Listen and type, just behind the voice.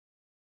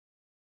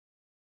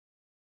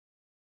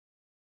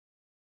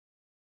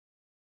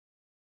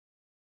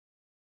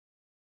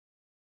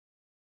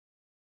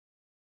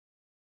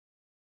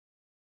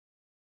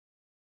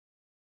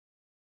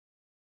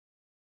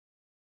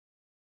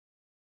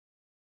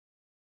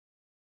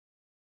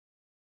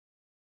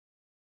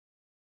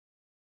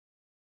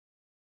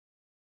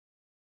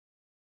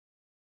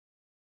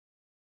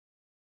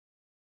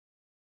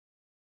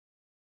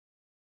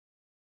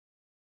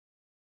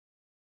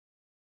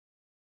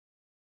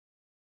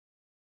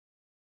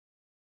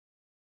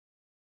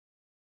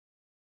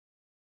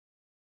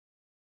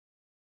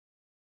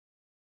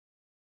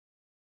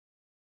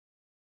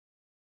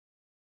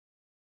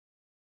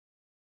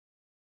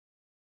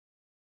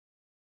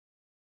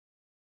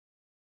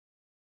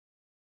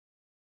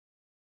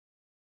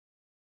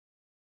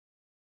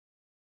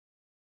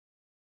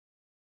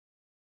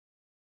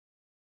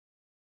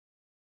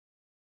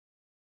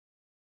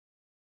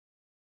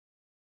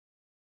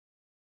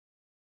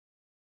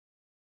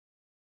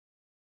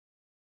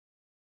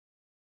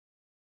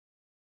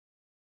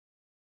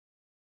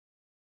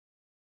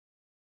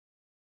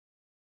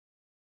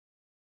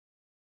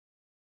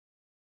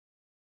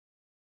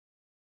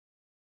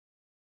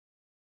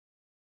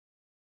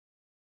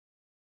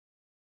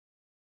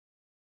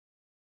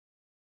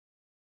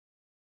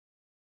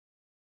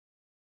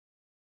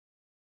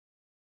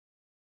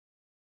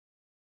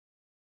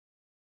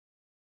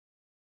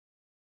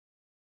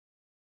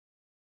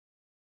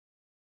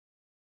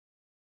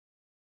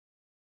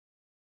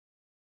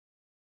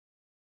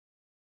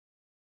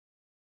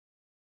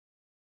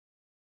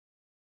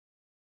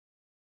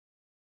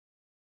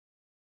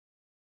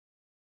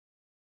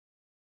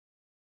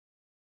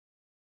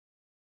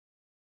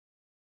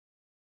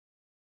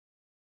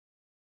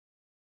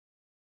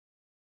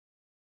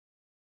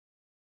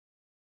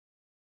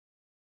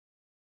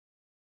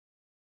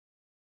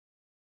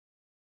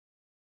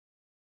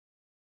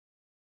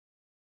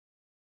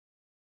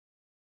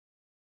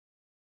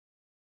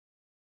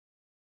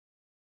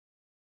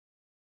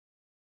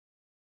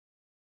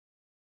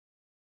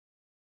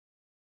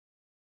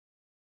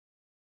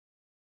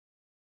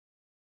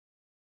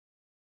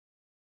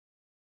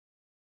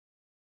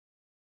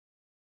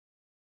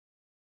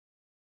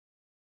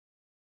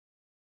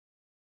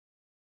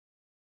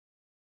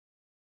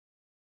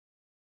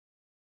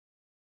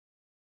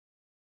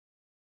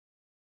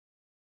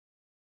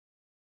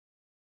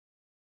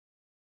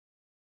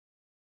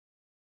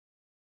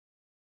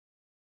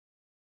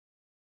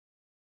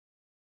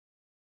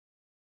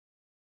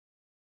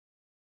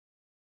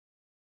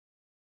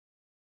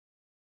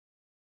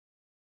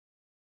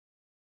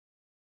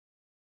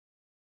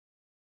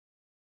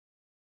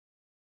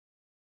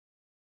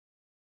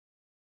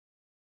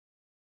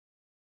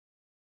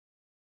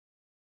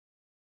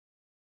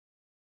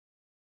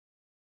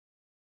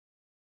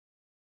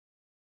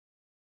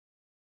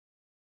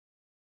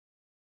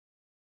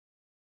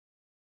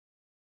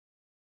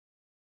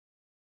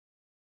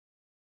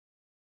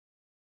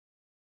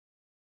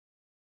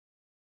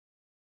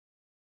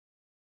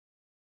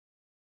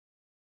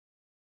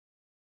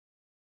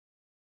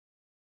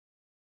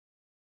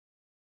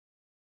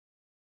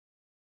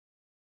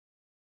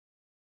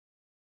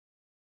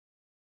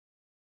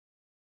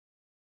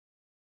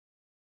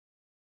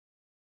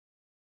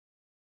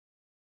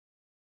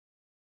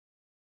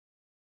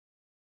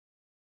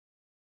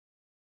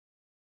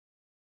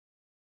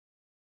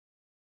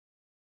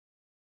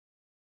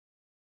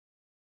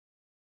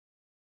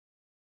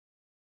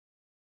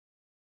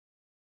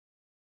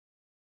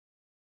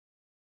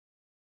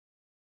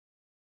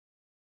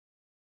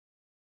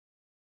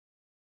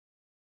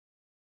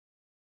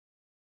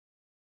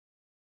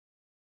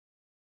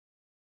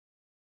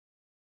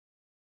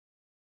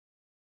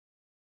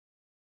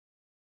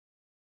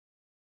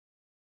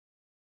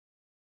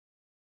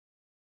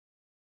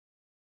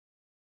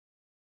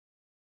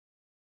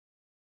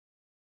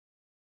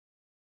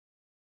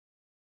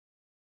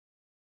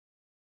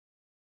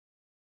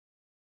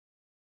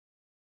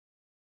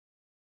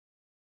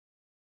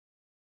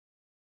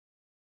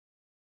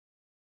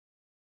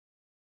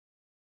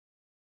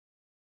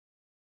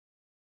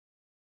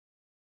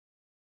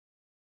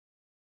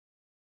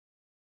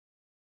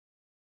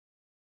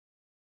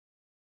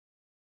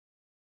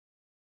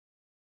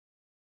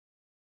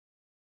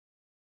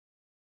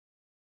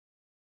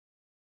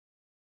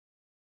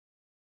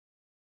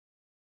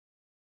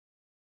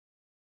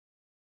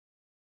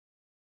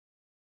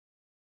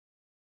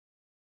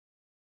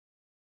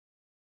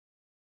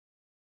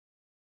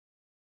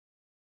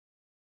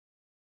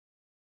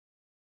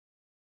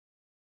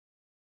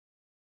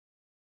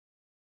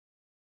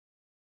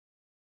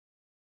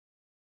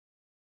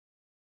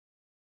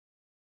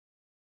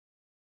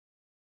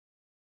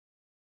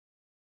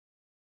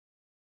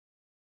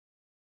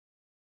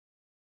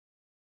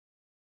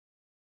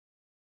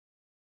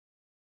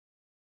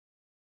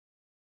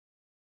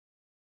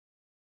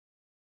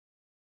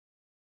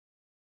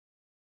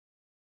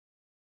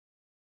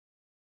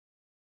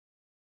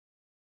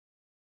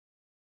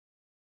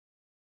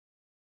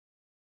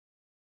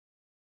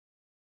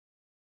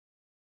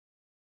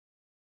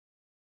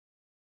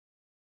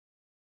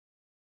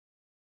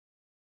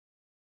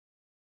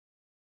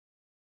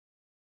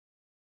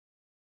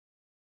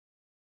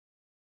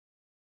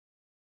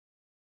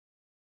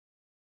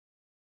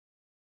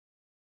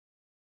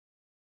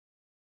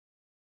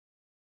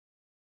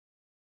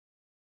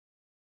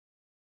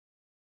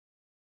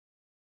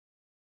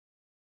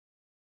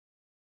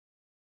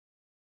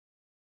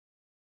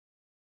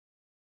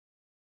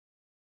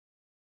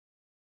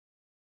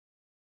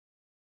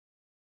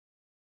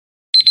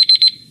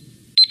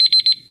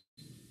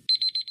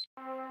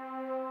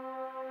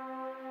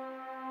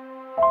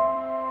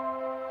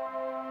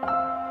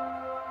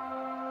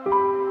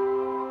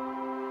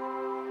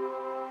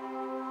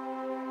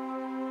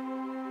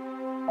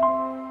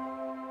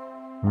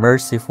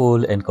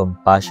merciful and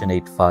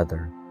compassionate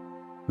Father,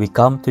 we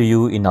come to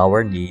you in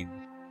our need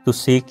to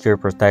seek your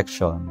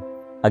protection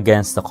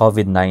against the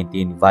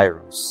COVID-19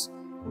 virus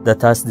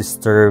that has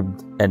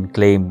disturbed and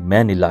claimed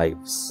many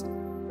lives.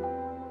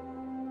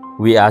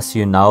 We ask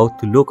you now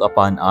to look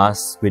upon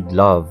us with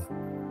love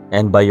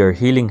and by your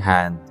healing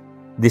hand,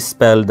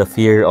 dispel the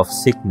fear of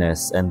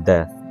sickness and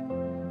death,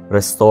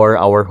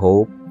 restore our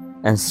hope,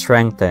 and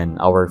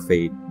strengthen our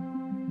faith.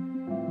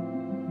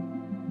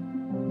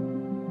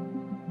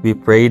 We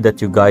pray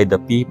that you guide the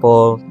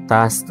people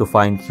tasked to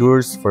find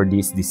cures for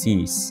this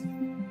disease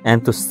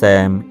and to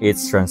stem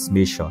its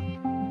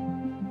transmission.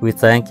 We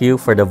thank you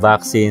for the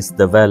vaccines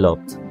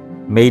developed,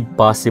 made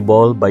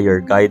possible by your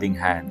guiding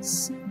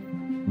hands.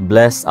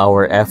 Bless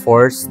our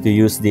efforts to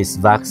use these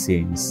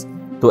vaccines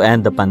to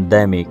end the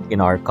pandemic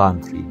in our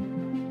country.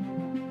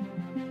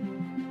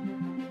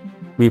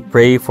 We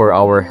pray for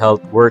our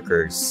health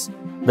workers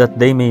that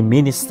they may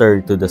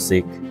minister to the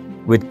sick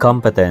with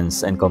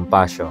competence and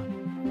compassion.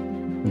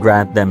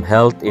 Grant them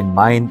health in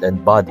mind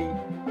and body,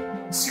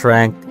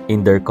 strength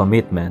in their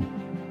commitment,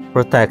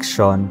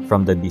 protection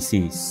from the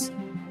disease.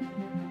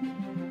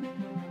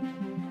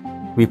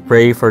 We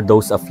pray for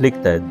those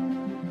afflicted.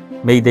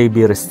 May they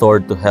be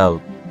restored to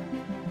health.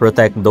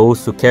 Protect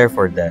those who care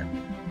for them.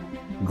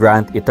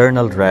 Grant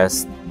eternal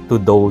rest to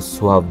those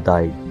who have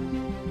died.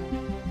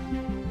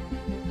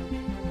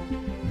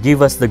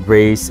 Give us the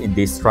grace in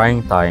these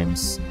trying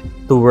times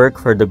to work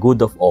for the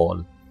good of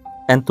all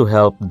and to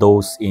help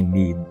those in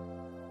need.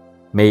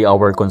 May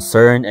our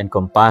concern and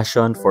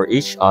compassion for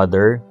each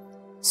other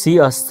see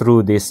us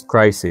through this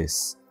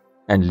crisis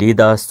and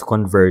lead us to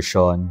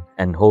conversion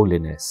and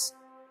holiness.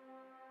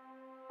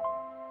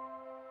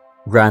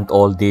 Grant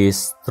all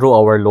this through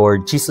our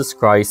Lord Jesus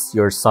Christ,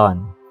 your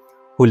Son,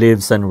 who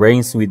lives and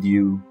reigns with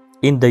you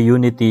in the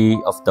unity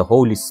of the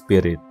Holy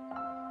Spirit,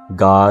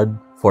 God,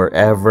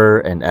 forever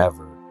and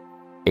ever.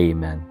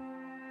 Amen.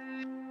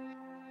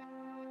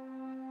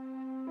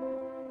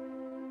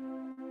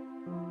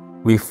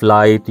 We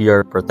fly to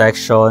your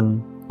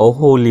protection, O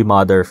Holy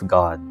Mother of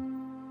God.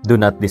 Do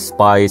not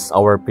despise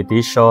our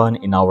petition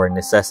in our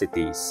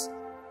necessities,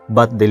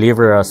 but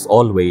deliver us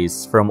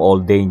always from all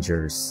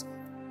dangers,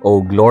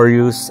 O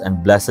glorious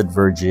and blessed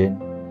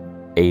Virgin.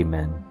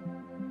 Amen.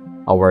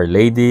 Our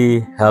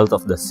Lady, Health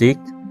of the Sick,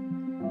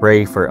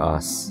 pray for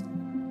us.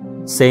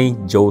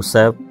 Saint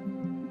Joseph,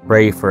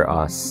 pray for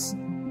us.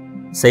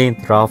 Saint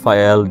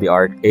Raphael the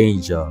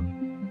Archangel,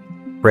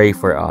 pray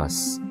for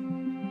us.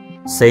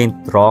 Saint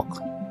Roque,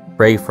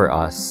 pray for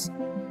us.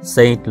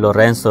 Saint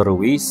Lorenzo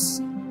Ruiz,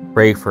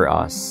 pray for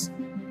us.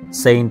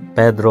 Saint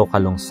Pedro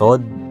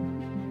Calungsod,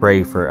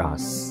 pray for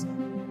us.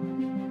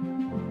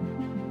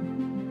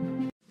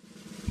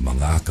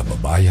 Mga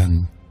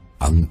kababayan,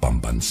 ang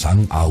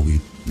pambansang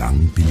awit ng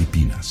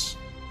Pilipinas.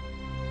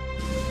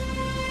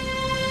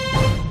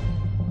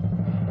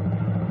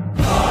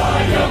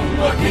 Kayang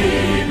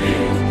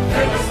mag-ibig,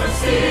 telas ang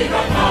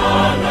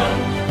sinakalan,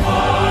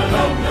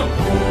 alam ng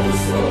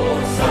puso,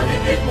 sa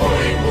titik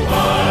mo'y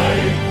buhay.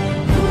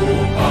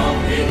 Lupang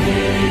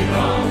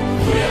hinirang,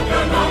 tuyang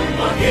ka ng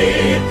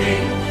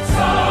magiting,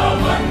 sa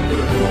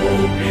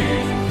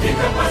mandulupin, di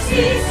ka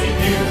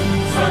pasisingil,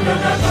 sa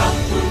nagagang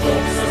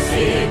tutok sa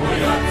simoy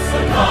at sa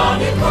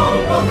langit mo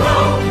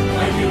bagaw,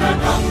 ay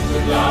hinatang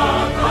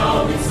tulad,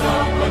 awit sa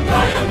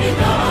pagkayang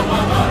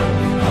minamahal.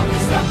 Ang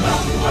isang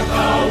ng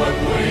matawad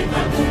mo'y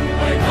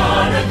tagumpay na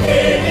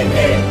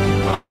nag-iindig,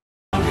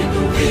 ang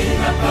bituin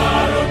at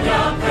araw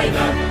niya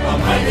kailan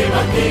pamay di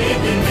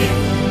magdidinig.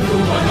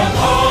 Luman ang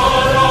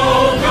araw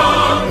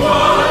ng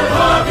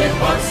walhagin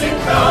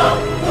pagsinta,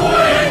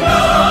 buhay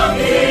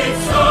langit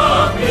sa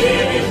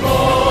piling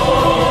mo.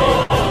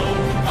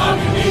 Ang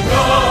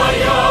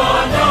inigaya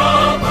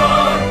ng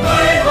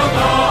pagkay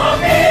mga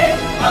amin,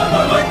 ang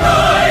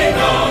mamatay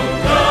ng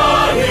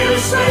dahil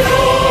sa'yo.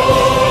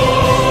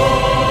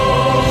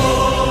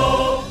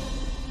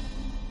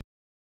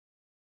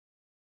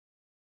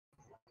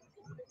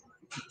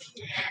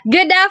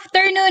 Good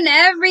afternoon,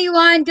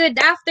 everyone. Good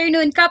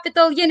afternoon,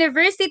 Capital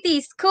University,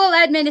 school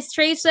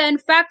administration,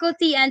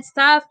 faculty and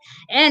staff,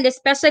 and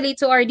especially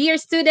to our dear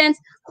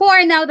students who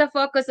are now the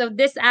focus of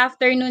this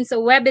afternoon's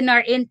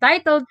webinar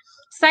entitled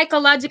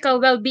Psychological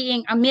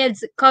Well-Being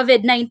Amidst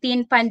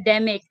COVID-19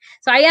 Pandemic.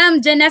 So I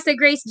am Janessa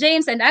Grace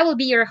James, and I will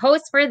be your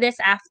host for this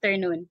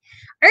afternoon.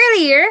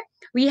 Earlier,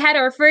 we had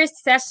our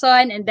first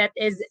session, and that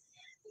is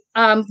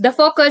the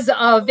focus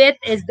of it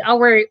is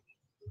our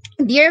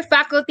dear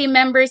faculty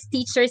members,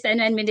 teachers,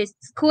 and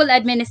school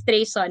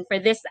administration. For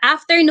this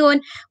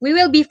afternoon, we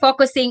will be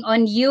focusing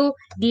on you,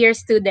 dear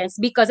students,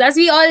 because as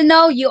we all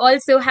know, you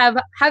also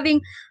having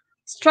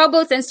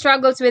troubles and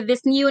struggles with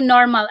this new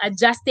normal,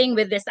 adjusting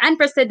with this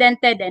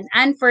unprecedented and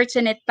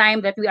unfortunate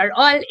time that we are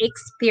all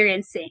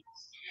experiencing.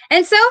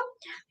 And so,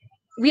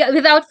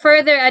 without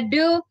further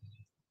ado,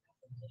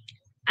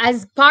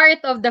 as part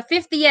of the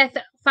 50th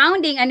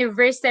founding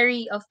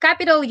anniversary of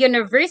Capital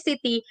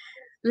University,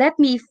 let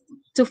me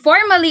to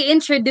formally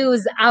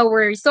introduce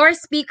our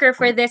resource speaker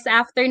for this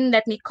afternoon.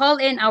 Let me call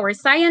in our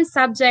science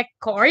subject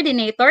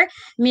coordinator,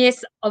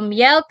 Miss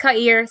Omiel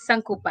Kair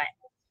Sangkupan.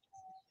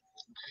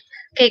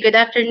 Okay, good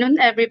afternoon,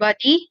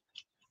 everybody.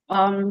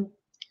 Um,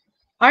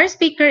 our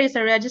speaker is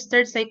a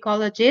registered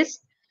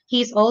psychologist.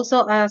 He's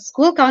also a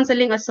school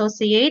counseling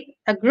associate,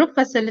 a group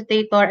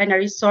facilitator, and a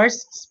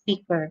resource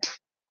speaker.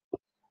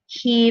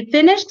 He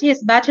finished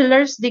his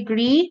bachelor's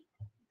degree.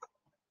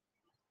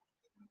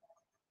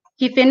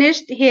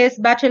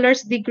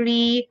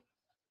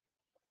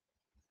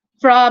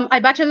 From a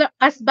Bachelor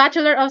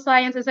of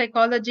Science in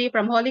Psychology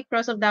from Holy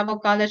Cross of Davao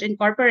College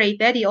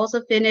Incorporated. He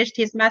also finished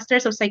his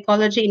Master's of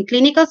Psychology in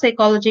Clinical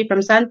Psychology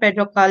from San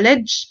Pedro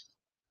College.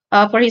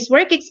 For his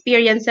work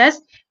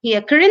experiences, he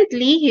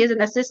is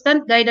an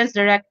assistant guidance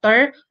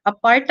director, a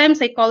part-time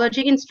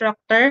psychology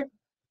instructor,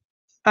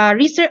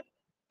 research,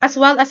 as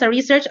well as a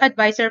research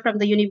advisor from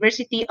the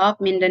University of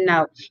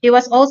Mindanao. He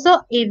was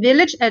also a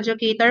village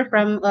educator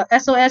from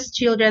SOS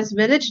Children's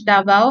Village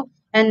Davao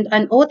and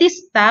an OT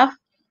staff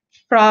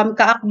from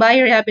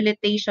Kaakbay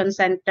Rehabilitation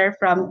Center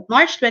from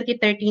March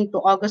 2013 to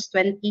August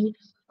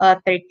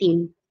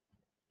 2013.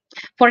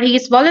 For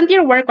his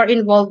volunteer work or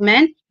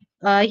involvement,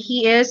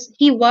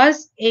 he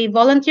was a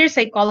volunteer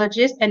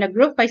psychologist and a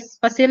group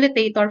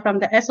facilitator from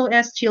the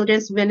SOS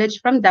Children's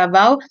Village from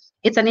Davao.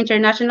 It's an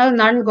international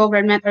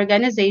non-government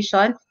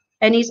organization,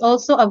 and he's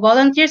also a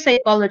volunteer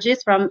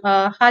psychologist from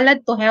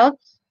Halad to Health.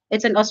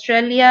 It's an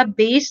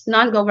Australia-based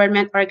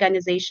non-government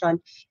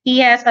organization. He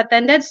has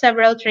attended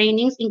several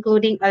trainings,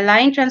 including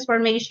Aligned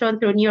Transformation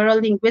through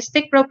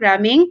Neuro-Linguistic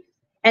Programming,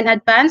 and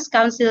advanced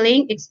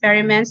counseling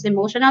experiments,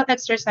 emotional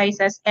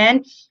exercises,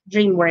 and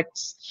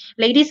DreamWorks.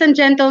 Ladies and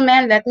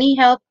gentlemen, let me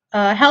help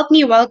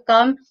me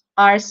welcome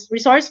our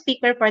resource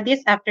speaker for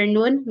this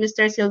afternoon,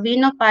 Mr.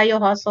 Silvino Payo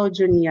Josol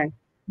Jr.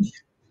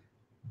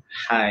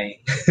 Hi.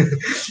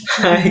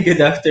 Hi, good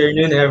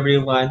afternoon,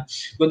 everyone.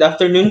 Good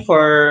afternoon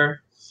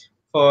for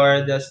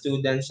the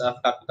students of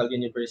Capital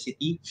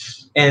University.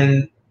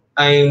 And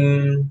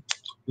I'm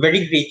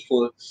very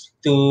grateful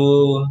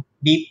to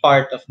be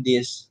part of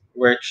this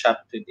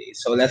workshop today.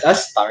 So let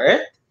us start.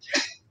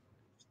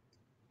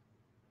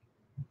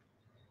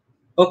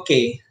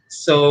 Okay,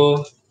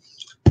 so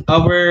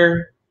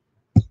our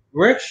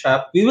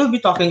workshop, we will be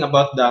talking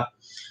about the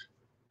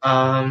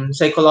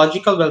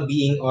psychological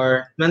well-being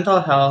or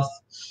mental health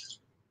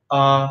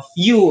of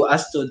you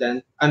as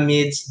student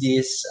amidst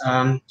this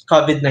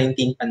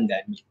COVID-19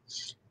 pandemic.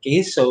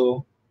 Okay,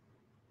 so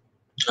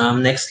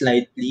next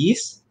slide,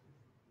 please.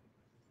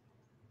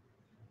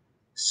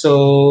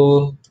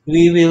 So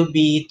we will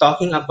be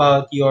talking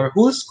about your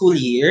whole school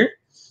year,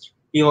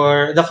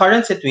 the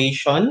current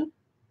situation,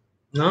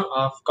 no,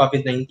 of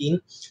COVID-19,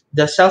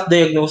 the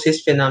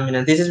self-diagnosis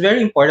phenomenon. This is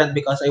very important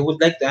because I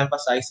would like to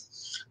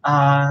emphasize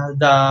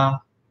the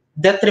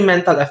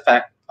detrimental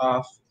effect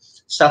of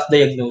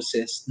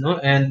self-diagnosis, no,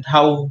 and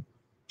how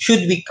should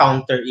we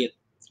counter it.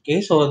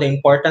 Okay, so the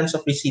importance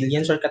of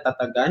resilience or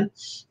katatagan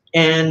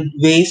and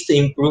ways to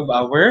improve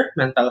our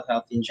mental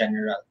health in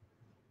general.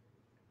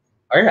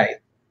 All right,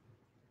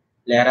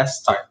 let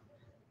us start.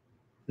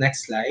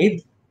 Next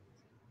slide.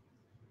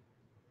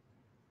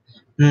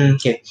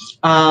 Okay.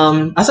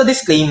 As a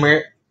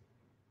disclaimer,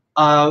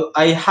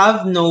 I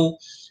have no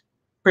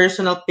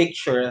personal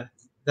picture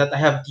that I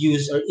have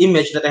used or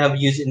image that I have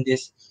used in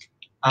this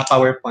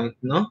PowerPoint.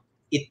 No,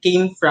 it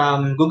came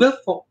from Google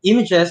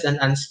Images and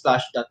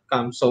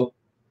unsplash.com. So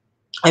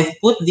I've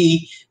put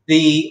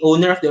the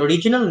owner of the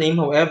original name.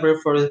 However,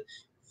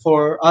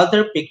 for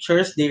other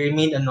pictures, they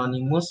remain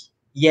anonymous.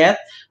 Yet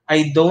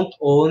I don't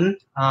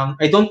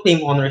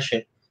claim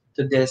ownership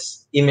to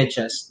these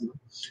images.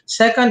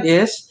 Second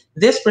is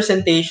this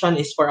presentation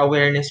is for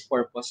awareness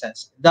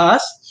purposes.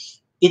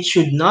 Thus, it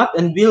should not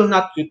and will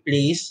not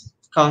replace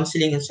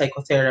counseling and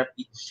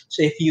psychotherapy.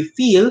 So if you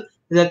feel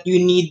that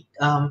you need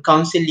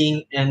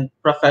counseling and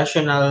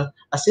professional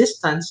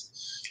assistance,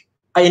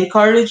 I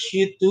encourage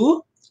you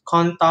to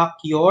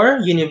contact your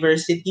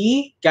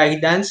university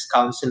guidance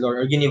counselor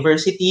or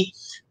university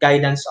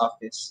guidance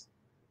office.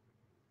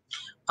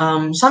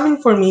 Some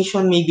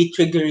information may be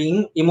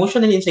triggering,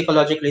 emotionally and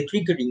psychologically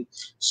triggering.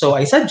 So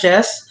I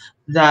suggest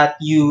that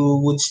you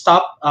would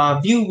stop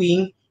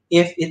viewing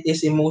if it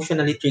is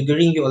emotionally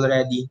triggering you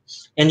already,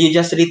 and you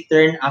just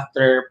return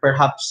after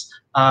perhaps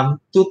 2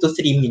 to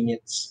 3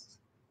 minutes.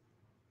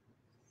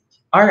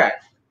 All right.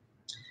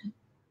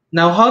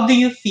 Now, how do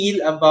you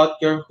feel about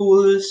your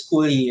whole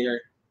school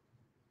year?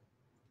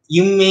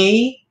 You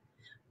may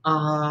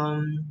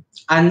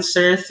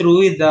answer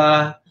through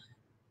the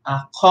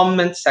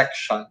comment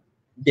section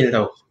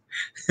below.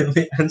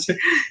 May answer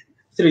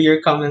through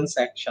your comment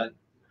section.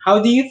 How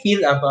do you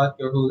feel about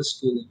your whole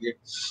school year?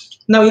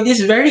 Now, it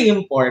is very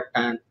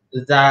important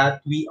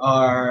that we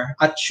are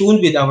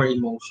attuned with our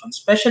emotions,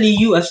 especially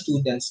you as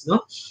students.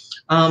 No,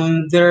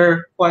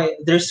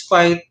 there's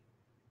quite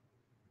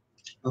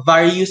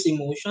various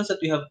emotions that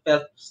we have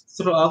felt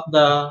throughout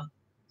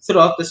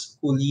throughout the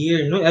school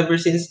year, no, ever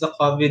since the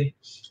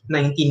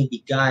COVID-19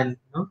 began,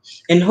 no?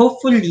 And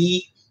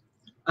hopefully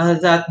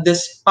that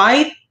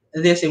despite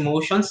these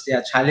emotions, they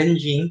are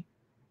challenging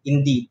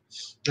indeed.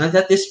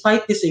 That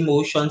despite these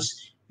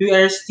emotions, we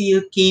are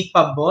still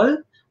capable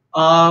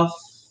of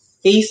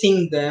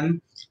facing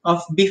them,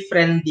 of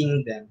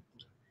befriending them.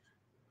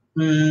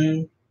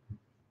 Mm,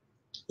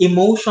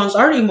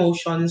 our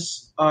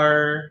emotions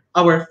are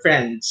our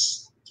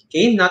friends,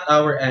 okay, not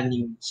our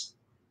enemies.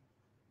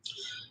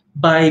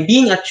 By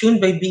being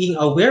attuned, by being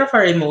aware of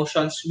our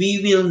emotions,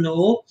 we will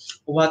know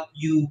what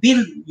you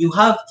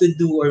have to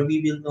do, or we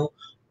will know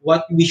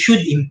what we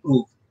should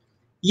improve.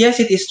 Yes,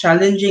 it is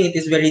challenging, it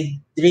is very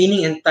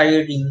draining and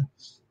tiring.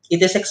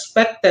 It is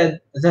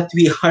expected that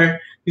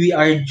we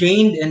are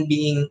drained and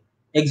being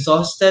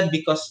exhausted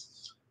because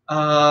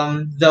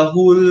the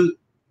whole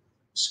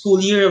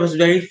school year was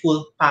very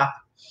full packed.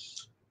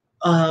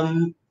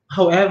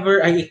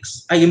 However,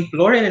 I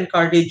implore and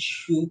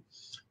encourage you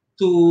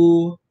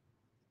to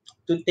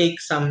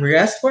take some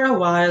rest for a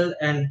while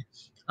and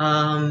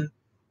um,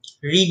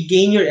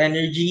 regain your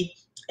energy,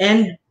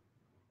 and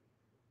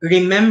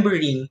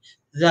remembering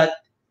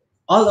that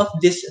all of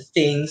these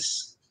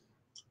things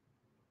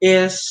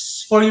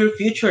is for your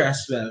future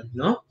as well,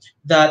 no?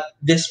 That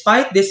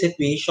despite this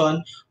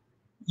situation,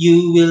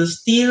 you will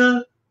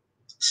still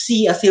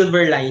see a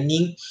silver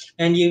lining,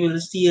 and you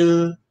will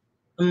still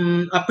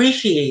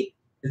appreciate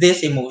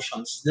these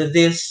emotions,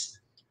 this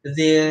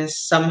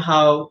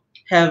somehow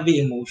heavy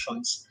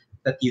emotions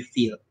that you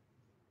feel.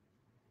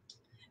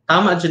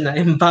 Tama dyan na,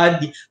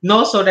 embody.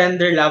 No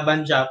surrender,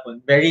 laban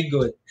Japon. Very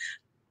good.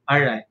 All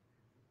right.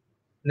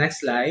 Next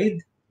slide.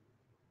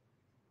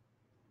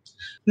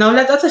 Now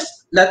let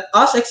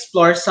us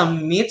explore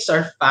some myths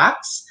or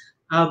facts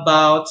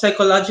about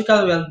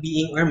psychological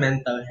well-being or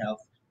mental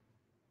health.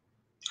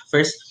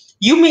 First,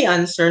 you may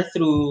answer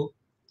through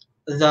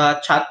the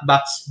chat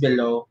box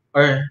below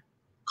or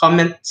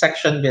comment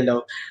section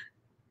below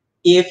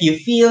if you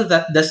feel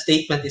that the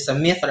statement is a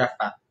myth or a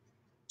fact.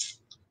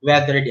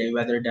 Whether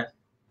the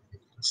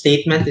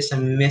statement is a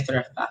myth or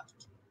a fact.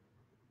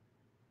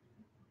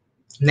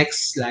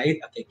 Next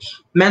slide. Okay.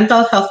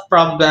 Mental health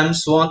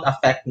problems won't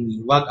affect me.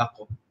 Wag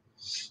ako.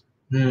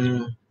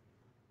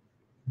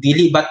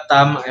 Dili ba't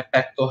ta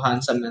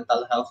maapektuhan sa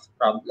mental health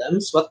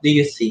problems? What do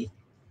you think?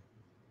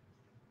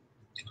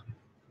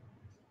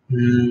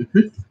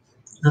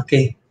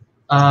 Okay.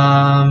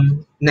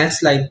 Next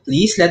slide,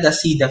 please. Let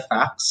us see the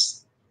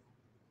facts.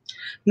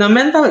 Now,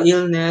 mental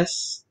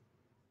illness,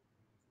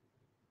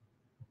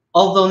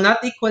 although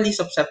not equally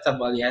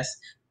susceptible, yes,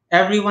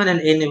 everyone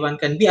and anyone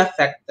can be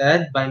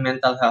affected by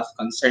mental health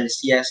concerns,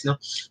 yes, no?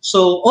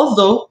 So,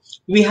 although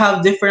we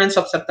have different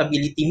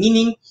susceptibility,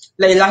 meaning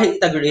lahi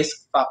itag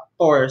risk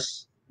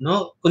factors,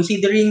 no?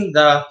 Considering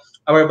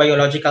our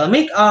biological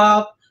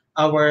makeup,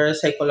 our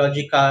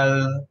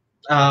psychological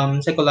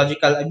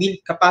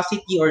ability,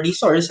 capacity or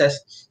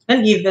resources,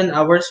 and even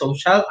our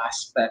social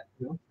aspect,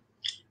 no?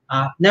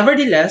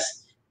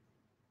 Nevertheless,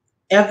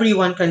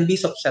 everyone can be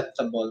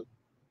susceptible.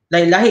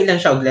 Lahi lang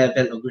siya og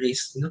level of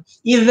risk, no?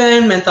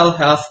 Even mental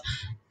health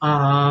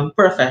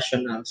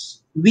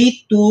professionals,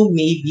 we too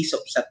may be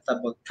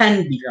susceptible,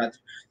 can be rather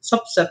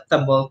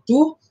susceptible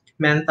to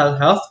mental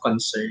health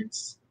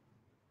concerns.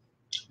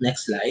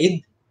 Next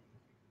slide.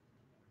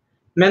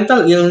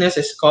 Mental illness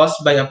is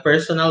caused by a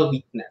personal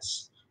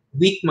weakness.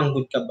 Weak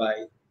manggod ka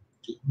ba?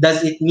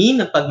 Does it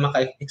mean na pag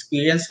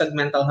maka-experience kag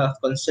mental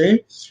health concern,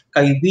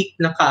 kay weak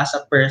na ka as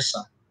a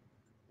person?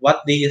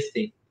 What do you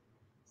think?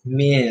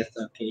 Myth.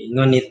 Okay.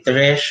 No ni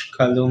Trish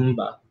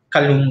Kalumba.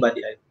 Kalumba di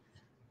ay.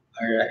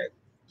 Alright.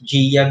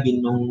 Gia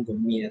Binongo.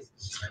 Myth.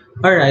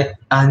 Alright.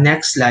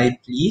 Next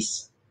slide,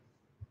 please.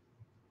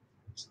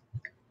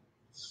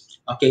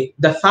 Okay.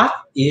 The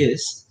fact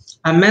is,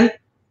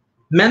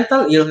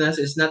 mental illness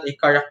is not a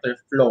character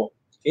flaw.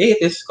 Okay.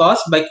 It is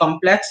caused by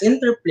complex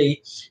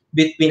interplay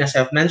between, as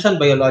I've mentioned,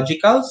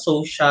 biological,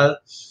 social,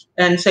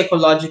 and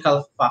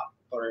psychological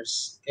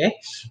factors. Okay.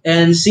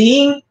 And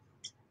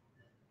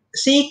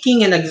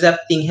seeking and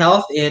accepting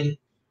help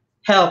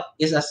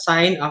is a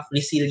sign of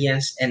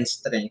resilience and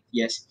strength.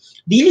 Yes.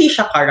 Dili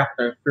siya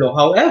character flaw.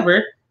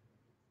 However,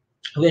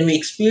 when we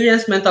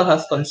experience mental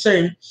health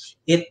concern,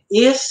 it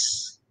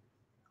is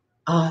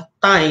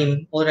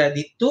time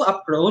already to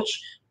approach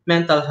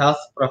mental health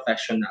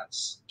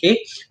professionals. Okay?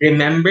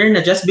 Remember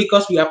na just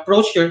because you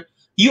approach your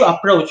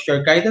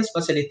guidance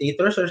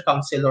facilitators or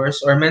counselors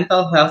or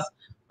mental health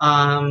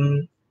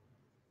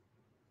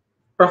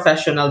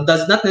professional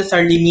does not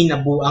necessarily mean na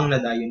buang na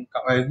dayon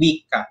ka or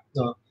weak ka.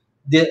 No.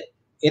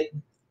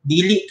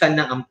 Dili ka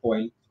na ang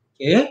point.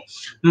 Okay?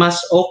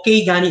 Mas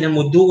okay gani na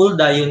moduol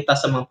dayon ta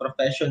sa mga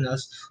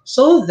professionals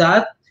so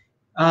that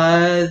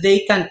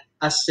they can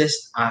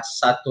assist us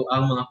sa to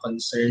ang mga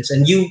concerns,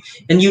 and you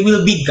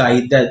will be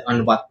guided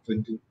on what to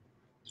do.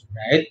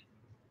 Right?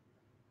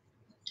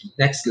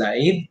 Next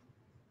slide.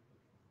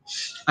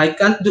 I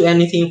can't do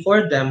anything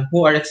for them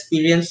who are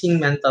experiencing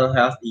mental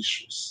health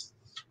issues.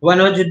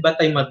 Wano jud ba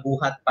tay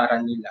magbuhat para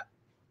nila?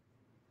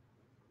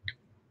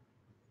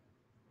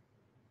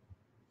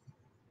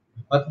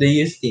 What do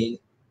you think?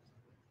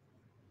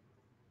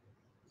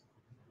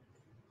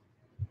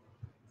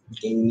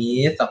 Okay,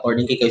 myth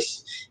according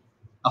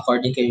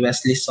kay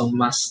Wesley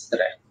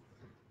Somastre.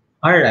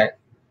 All right.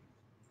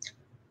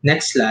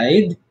 Next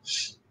slide.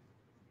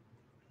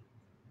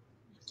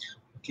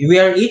 Okay,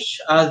 we are each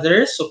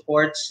other's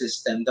support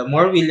system. The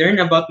more we learn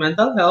about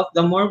mental health,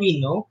 the more we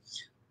know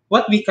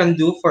what we can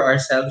do for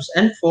ourselves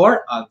and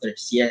for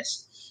others.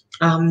 Yes.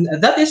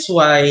 That is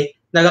why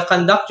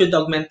nag-conduct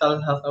yung mental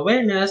health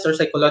awareness or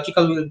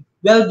psychological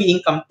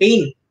well-being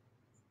campaign,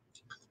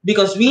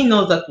 because we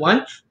know that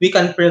one, we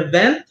can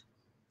prevent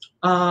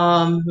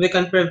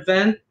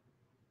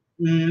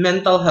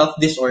mental health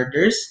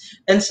disorders,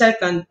 and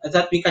second,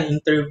 that we can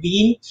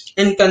intervene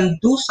and can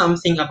do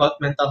something about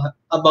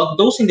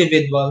about those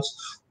individuals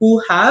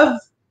who have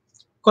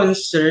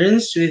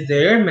concerns with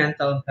their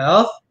mental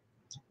health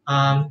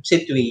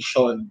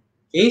situation.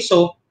 Okay,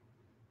 so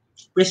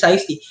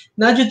precisely,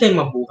 na jud tay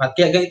mabuhat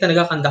kaya ganito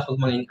nagakandak og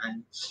mga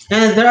inan.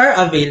 And there are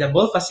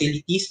available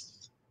facilities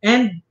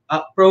and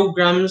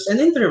programs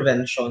and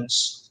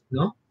interventions,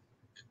 no,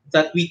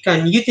 that we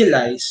can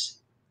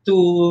utilize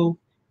to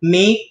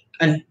make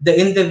the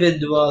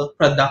individual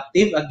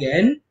productive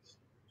again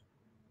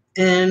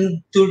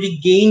and to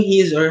regain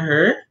his or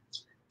her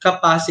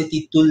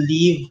capacity to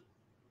live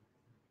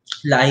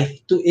life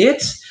to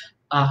its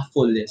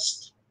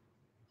fullest.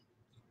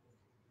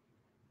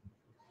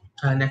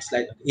 Next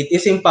slide. It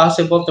is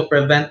impossible to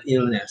prevent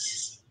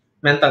illness,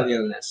 mental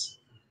illness.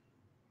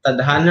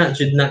 Tadhana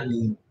jud na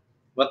nimo.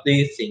 What do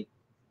you think?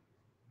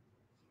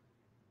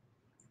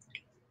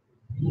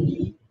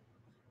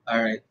 All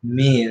right,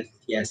 myth.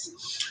 Yes.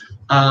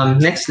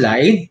 Next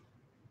slide.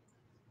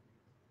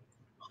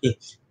 Okay.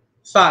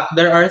 Fact,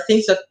 there are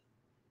things that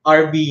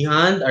are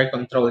beyond our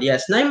control.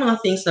 Yes, na yung mga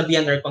things na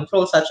beyond our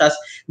control, such as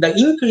the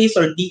increase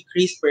or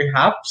decrease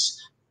perhaps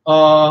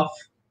of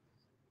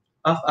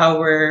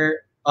our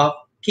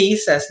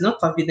cases, no,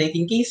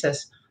 COVID-19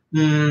 cases,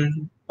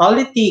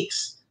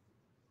 politics,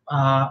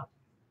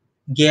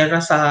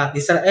 gera sa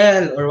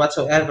Israel or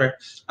whatsoever,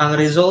 ang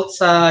results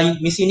sa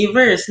Miss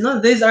Universe, no,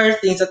 these are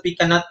things that we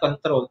cannot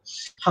control.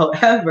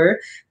 However,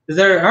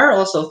 there are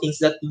also things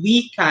that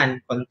we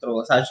can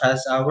control, such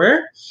as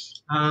our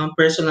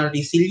personal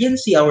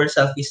resiliency, our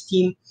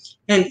self-esteem,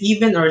 and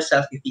even our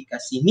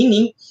self-efficacy.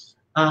 Meaning,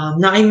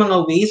 na ay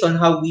mga ways on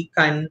how we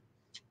can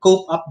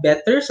cope up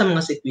better sa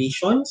mga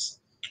situations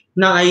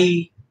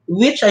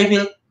which I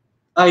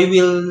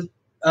will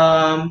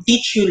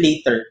teach you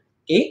later.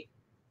 Okay?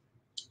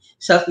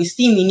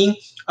 Self-esteem meaning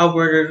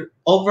our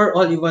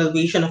overall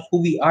evaluation of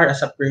who we are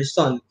as a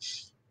person,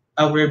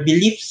 our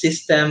belief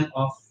system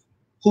of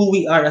who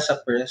we are as a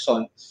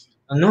person.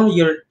 Ano,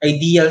 your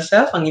ideal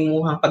self, ang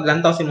imuhang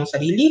paglantaw sa imong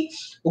sarili,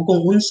 o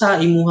kung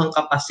unsa imuhang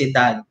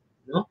kapasidad,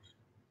 no?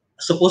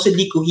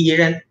 Supposedly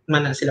coherent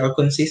man na sila or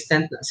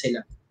consistent na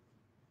sila.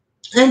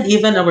 And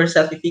even our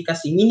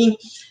self-efficacy, meaning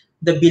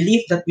the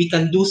belief that we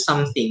can do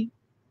something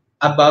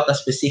about a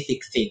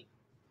specific thing.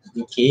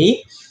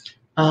 Okay?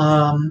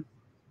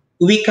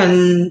 We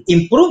can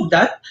improve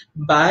that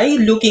by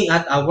looking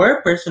at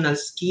our personal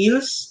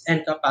skills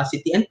and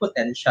capacity and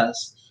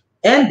potentials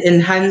and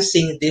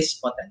enhancing these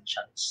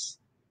potentials.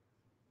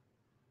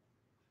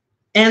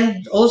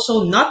 And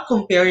also not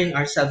comparing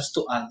ourselves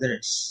to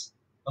others.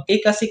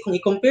 Okay, kasi kung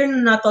i-compare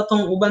na nato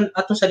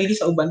atong sarili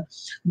sa uban,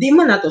 di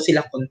man nato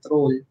sila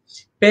control.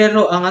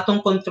 Pero ang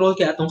atong control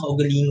kay atong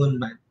kaugalingon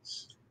man.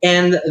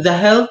 And the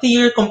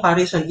healthier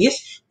comparison is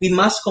we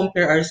must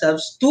compare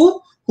ourselves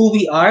to who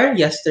we are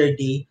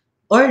yesterday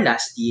or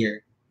last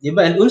year.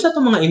 Diba? And unsa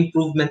tong mga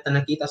improvement na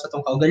nakita sa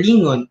atong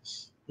kaugalingon,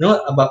 no,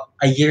 about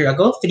a year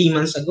ago, 3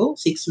 months ago,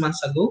 6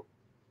 months ago.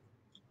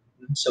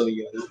 So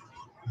yun.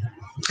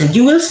 And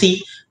you will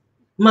see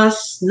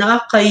mas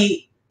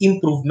nakakay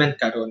improvement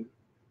karon.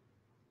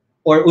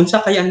 Or unsa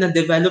kaya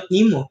na-develop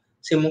nimo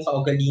sa imong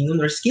kaugalingon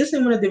or skills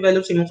na mo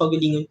na-develop sa imong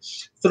kaugalingon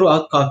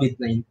throughout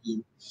COVID-19.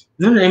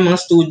 No, na yung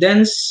mga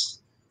students,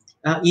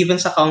 even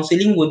sa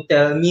counseling would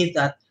tell me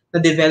that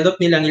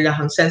na-develop nilang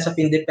ilang sense of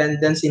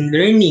independence in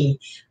learning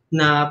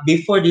na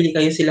before dili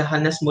kayo sila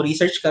hanas mo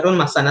research, karon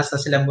mas sanas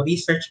na sila mo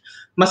research,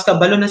 mas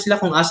kabalo na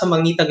sila kung asa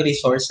mangitag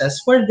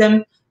resources for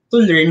them to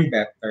learn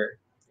better.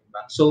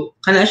 Diba? So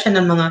kana siya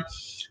ng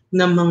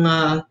mga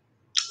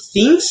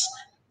things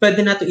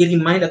pwede na to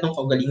i-remind atong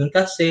kaugalingon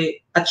kasi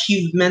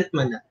achievement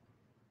man na.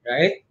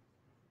 Right?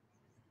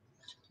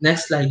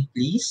 Next slide,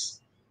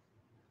 please.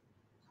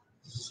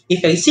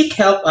 If I seek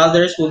help,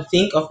 others will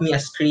think of me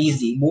as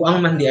crazy.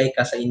 Buang man di ay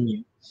ka sa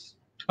inyo.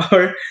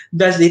 Or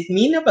does it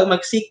mean na pag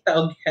mag-seek ta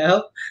og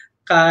help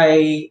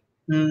kay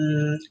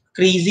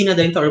crazy na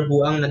dayon ta or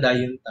buang na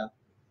dayon ta?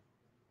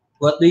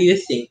 What do you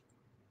think?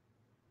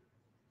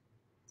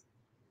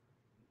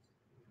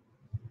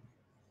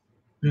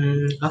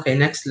 Okay,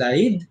 next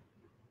slide.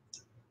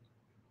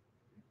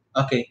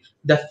 Okay,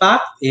 the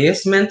fact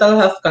is mental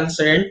health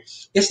concern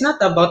is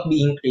not about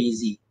being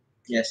crazy.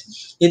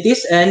 Yes, it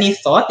is any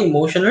thought,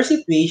 emotion, or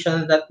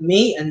situation that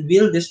may and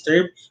will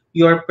disturb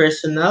your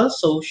personal,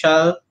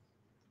 social,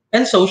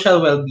 and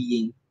social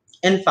well-being.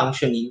 and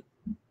functioning,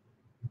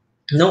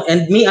 no,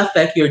 and may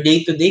affect your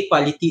day-to-day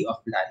quality of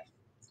life.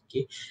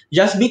 Okay?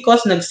 Just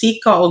because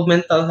nag-seek ka og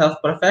mental health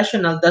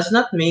professional does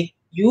not make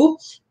you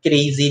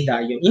crazy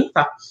dayo. In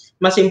fact,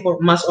 mas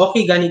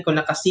okay gani kung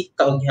nakasik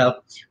ka og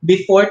help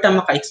before ta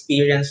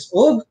maka-experience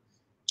og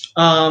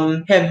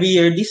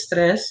heavier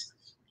distress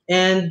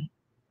and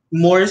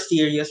more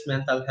serious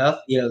mental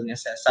health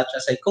illnesses such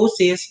as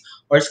psychosis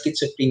or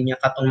schizophrenia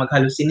katong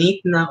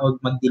mag-hallucinate na o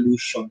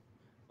mag-delusion.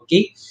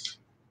 Okay?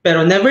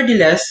 Pero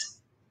nevertheless,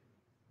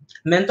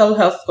 mental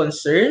health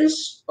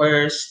concerns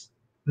or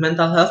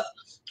mental health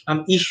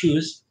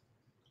issues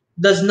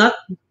does not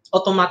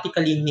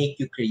automatically make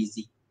you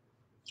crazy.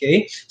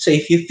 Okay? So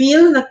if you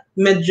feel na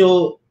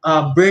medyo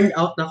burned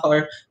out na ka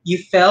or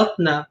you felt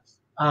na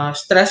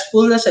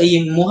stressful na sa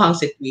iyong muhang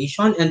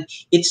situation and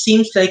it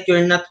seems like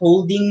you're not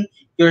holding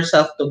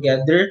yourself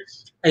together,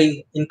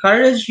 I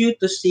encourage you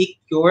to seek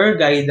your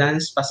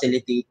guidance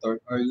facilitator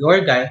or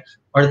your guide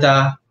or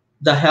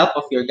the help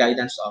of your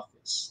guidance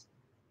office.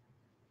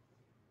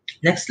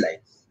 Next slide.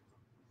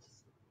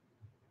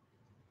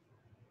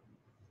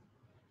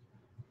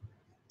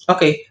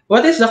 Okay,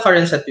 what is the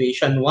current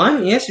situation?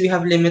 One is we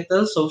have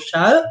limited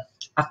social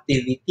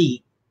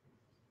activity.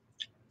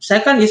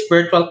 Second is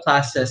virtual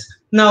classes.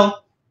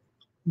 Now,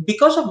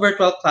 because of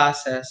virtual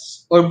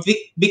classes or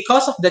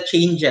because of the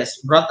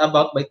changes brought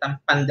about by the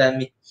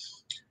pandemic,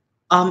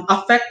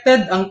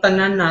 affected ang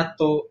tanan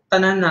nato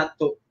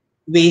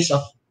ways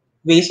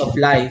of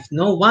life.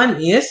 No,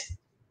 one is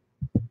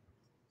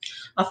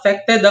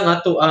affected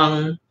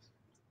ang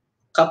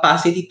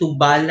capacity to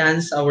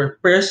balance our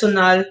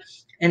personal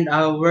and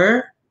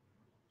our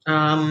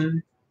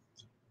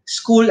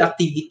school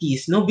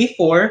activities. No,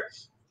 before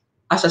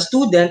as a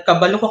student,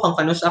 kabalo ko kung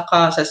kanus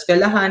ka sa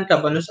eskwelahan,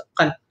 kabalo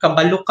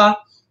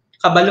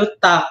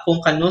ta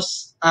kung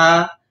kanus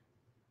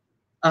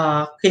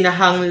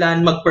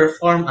kinahanglan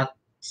mag-perform at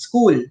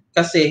school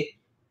kasi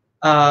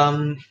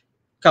um,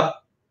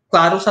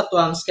 klaro sa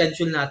to ang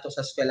schedule nato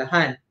sa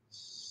eskwelahan.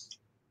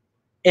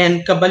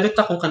 And kabalo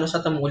ta kung kanus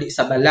ta muli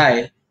sa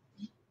balay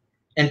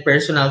and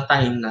personal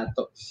time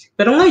nato.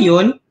 Pero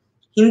ngayon,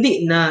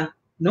 hindi na,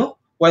 no?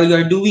 While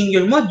you're doing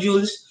your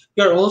modules,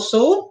 you're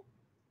also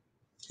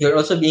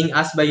being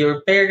asked by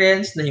your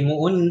parents na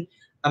himuon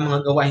ang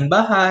mga gawaing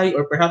bahay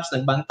or perhaps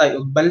nagbantay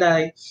og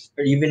balay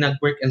or even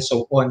nag-work and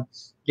so on.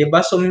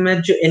 Diba? So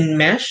medyo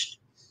enmeshed,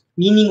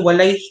 meaning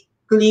walay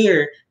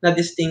clear na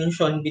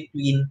distinction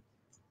between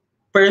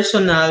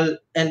personal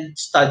and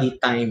study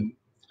time.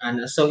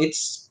 So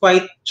it's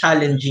quite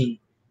challenging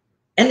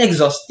and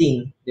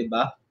exhausting,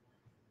 diba?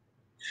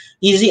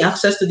 Easy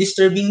access to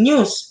disturbing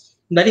news.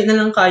 Dali na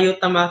lang kayo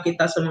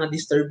makita sa mga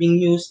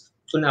disturbing news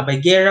kung nabay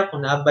gera,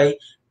 kung nabay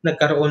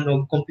nagkaroon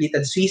ng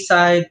completed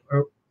suicide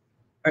or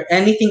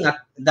anything at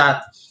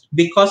that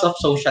because of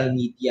social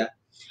media.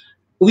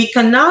 We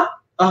cannot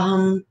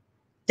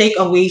take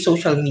away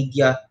social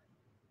media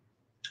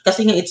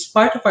kasi nga it's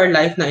part of our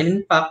life na, and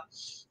in fact,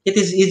 it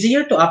is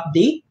easier to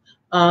update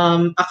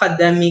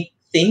academic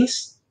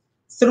things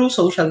through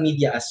social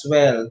media as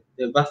well,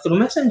 diba? Through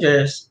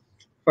messengers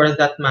for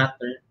that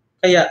matter.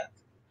 Kaya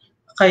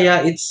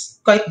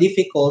it's quite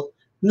difficult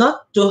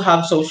not to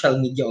have social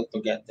media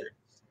altogether,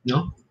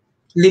 no?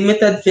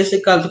 Limited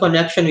physical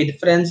connection with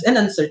friends and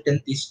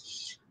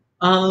uncertainties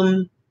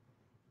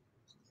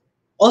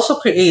also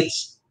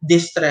creates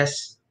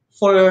distress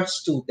for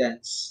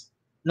students.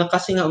 No,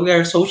 kasi nga we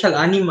are social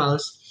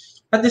animals,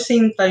 at the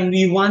same time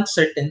we want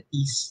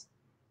certainties.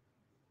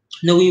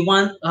 No, we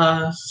want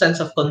a sense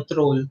of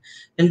control.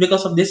 And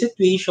because of this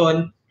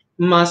situation,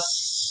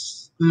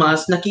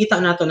 mas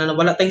nakita nato na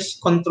wala tayong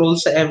control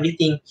sa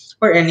everything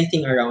or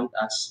anything around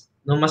us.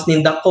 No, mas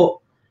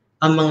nindako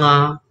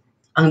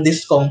ang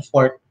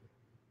discomfort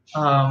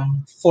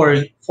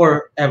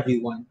for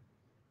everyone.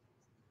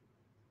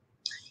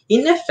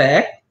 In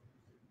effect,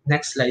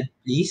 next slide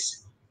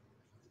please.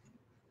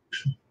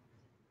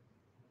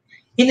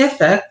 In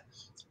effect,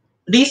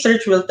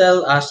 research will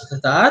tell us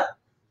that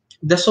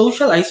the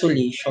social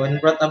isolation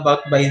brought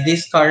about by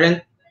this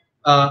current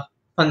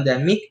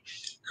pandemic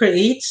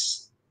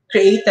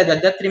created a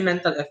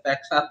detrimental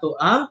effect sa ato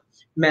ang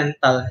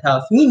mental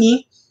health.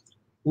 Meaning,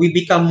 we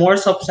become more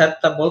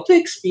susceptible to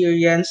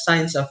experience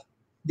signs of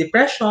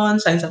depression,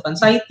 signs of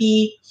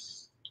anxiety,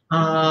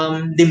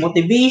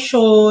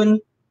 demotivation,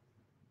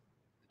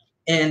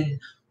 and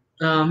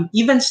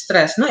even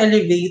stress, no?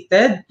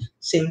 Elevated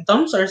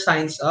symptoms or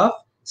signs of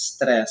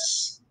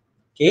stress.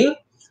 Okay?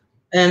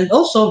 And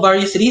also,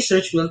 various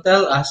research will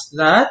tell us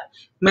that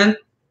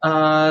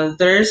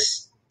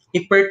there's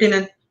a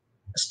pertinent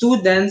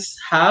students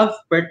have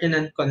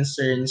pertinent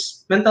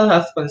concerns, mental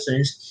health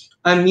concerns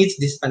amidst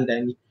this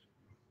pandemic.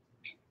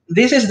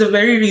 This is the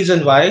very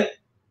reason why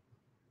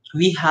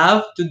we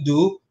have to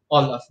do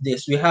all of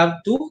this. We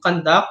have to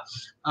conduct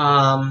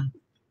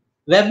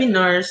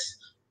webinars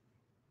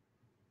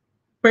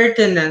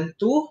pertinent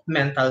to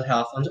mental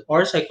health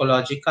or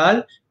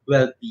psychological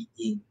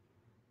well-being.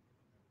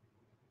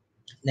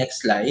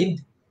 Next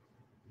slide.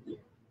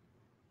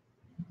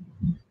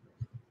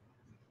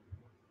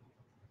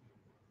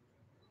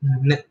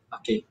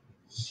 Okay.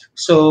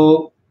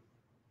 So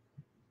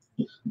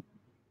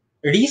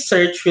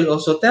research will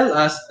also tell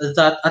us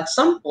that at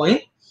some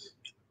point,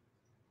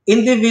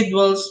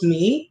 individuals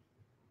may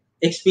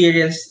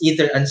experience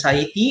either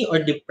anxiety or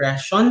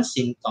depression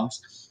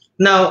symptoms.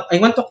 Now, I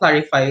want to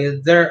clarify,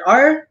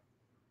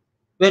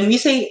 when we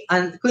say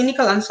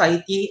clinical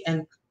anxiety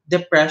and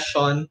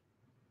depression,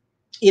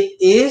 it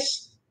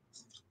is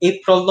a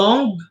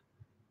prolonged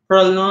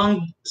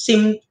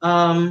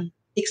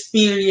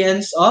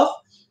experience of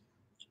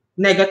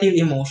negative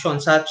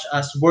emotions such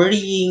as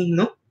worrying,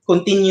 no,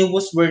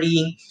 continuous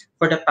worrying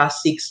for the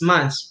past 6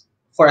 months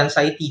for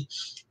anxiety.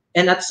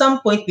 And at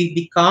some point, we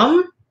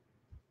become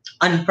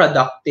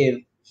unproductive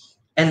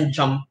and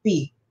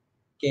jumpy.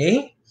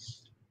 Okay?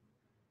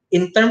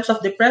 In terms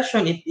of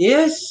depression, it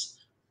is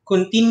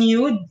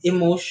continued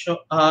emotion,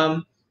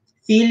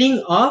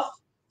 feeling of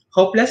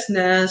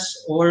hopelessness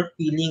or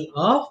feeling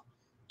of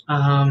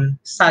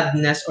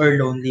sadness or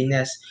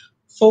loneliness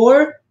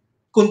for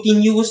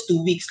continuous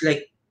 2 weeks,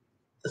 like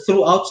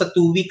throughout sa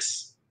 2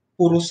 weeks,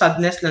 puro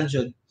sadness lang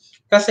jud.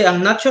 Kasi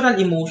ang natural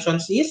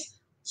emotions is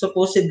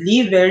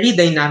supposedly very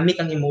dynamic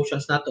ang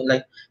emotions nato.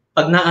 Like,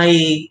 pag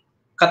naay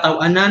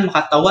katawanan,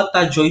 makatawa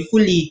ta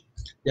joyfully,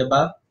 di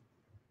ba?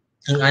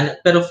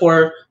 Pero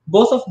for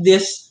both of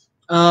these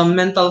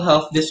mental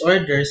health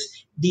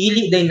disorders,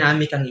 dili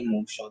dynamic ang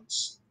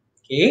emotions.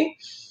 Okay?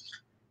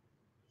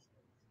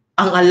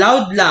 Ang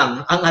allowed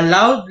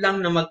lang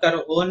na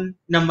magkaroon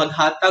na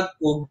maghatag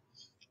og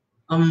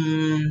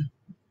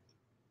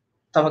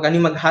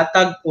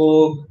maghatag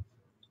og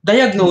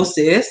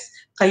diagnosis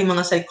kay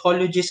mga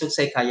psychologists o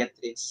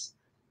psychiatrists.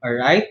 All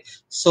right?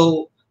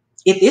 So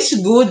it is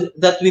good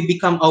that we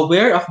become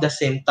aware of the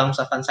symptoms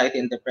of anxiety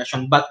and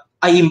depression, but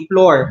I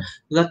implore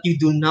that you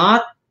do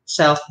not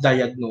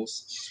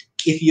self-diagnose.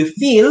 If you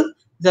feel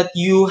that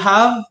you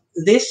have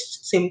these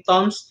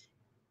symptoms,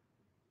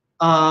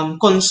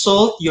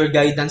 consult your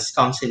guidance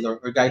counselor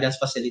or guidance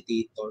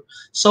facilitator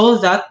so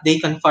that they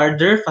can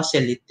further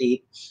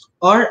facilitate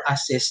or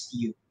assist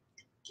you.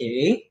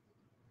 Okay?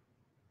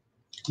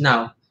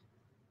 Now,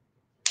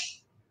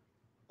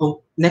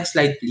 next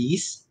slide,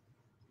 please.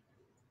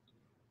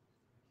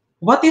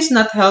 What is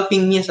not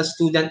helping me as a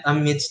student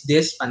amidst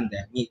this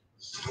pandemic?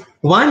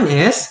 One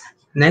is,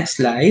 next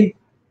slide,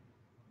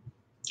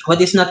 what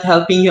is not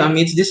helping you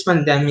amidst this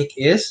pandemic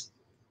is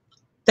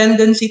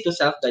tendency to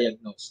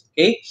self-diagnose.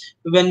 Okay?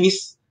 When we,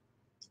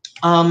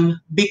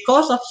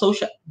 because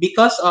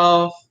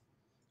of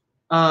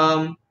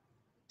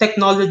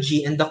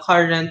technology and the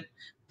current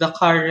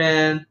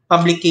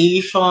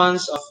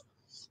publications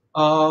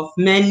of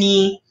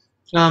many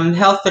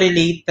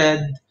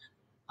health-related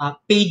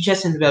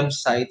pages and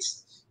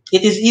websites,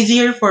 it is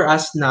easier for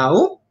us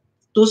now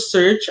to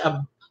search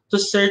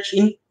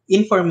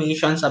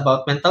informations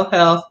about mental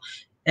health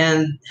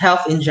and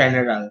health in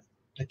general.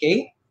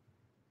 Okay?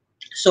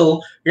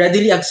 So,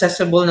 readily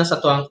accessible na sa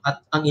to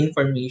ang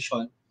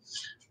information.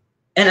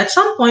 And at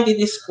some point, it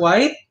is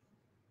quite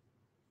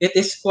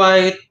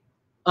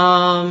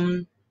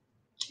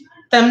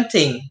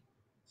tempting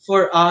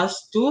for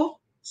us to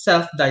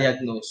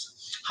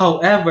self-diagnose.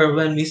 However,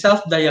 when we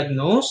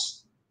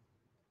self-diagnose,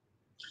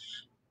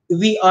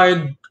 we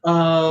are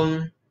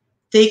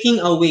taking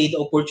away the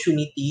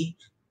opportunity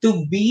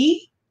to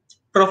be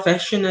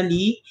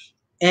professionally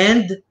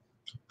and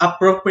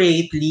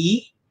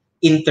appropriately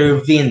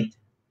intervened.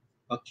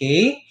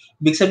 Okay?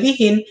 Ibig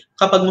sabihin,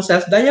 kapag mo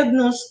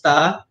self-diagnose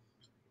ta,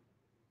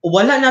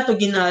 wala na to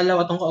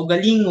ginalaw atong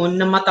kaugalingon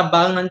na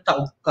matabangan ta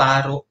og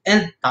klaro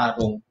and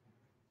tarong.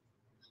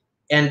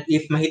 And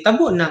if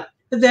mahitabo na,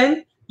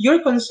 then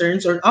your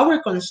concerns or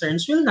our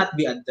concerns will not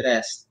be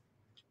addressed.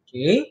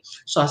 Okay?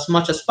 So as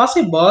much as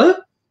possible,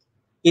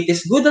 it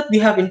is good that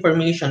we have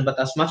information, but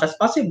as much as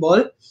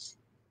possible,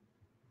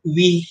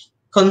 we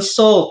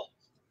consult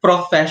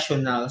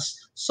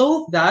professionals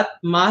so that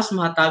mas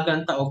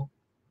mahatagan ta og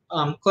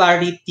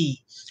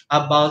clarity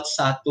about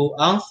sa ato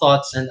ang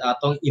thoughts and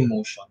atong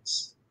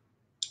emotions.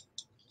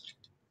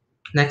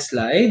 Next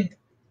slide.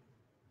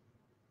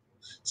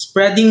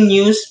 Spreading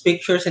news,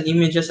 pictures, and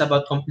images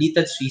about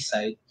completed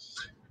suicide.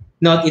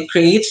 Now, it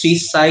creates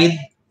suicide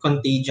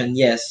contagion.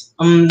 Yes.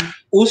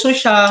 Uso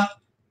siya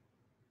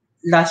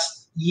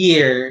last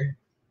year.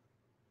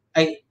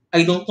 I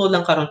don't know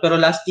lang karon, pero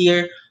last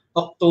year,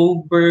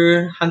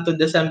 October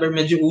hangtod December,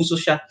 medyo uso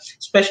siya.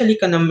 Especially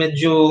ka na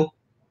medyo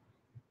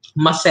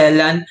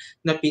maselan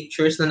na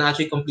pictures na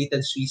actually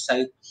completed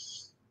suicide.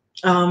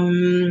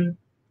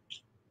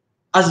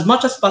 As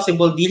much as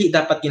possible, dili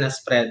dapat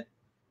gina-spread.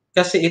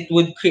 Kasi it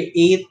would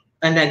create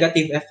a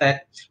negative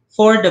effect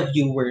for the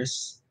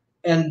viewers.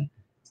 And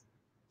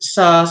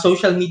sa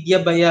social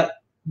media baya,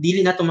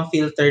 dili na to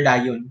ma-filter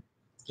dayon.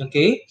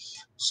 Okay?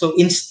 So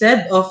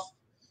instead of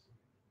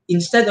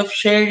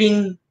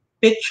sharing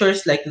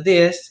pictures like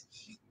this,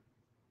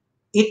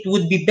 it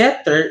would be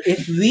better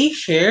if we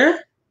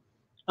share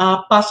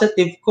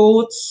positive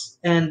quotes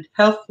and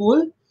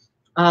helpful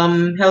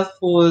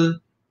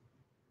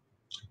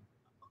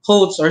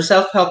quotes or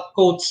self-help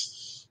quotes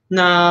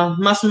na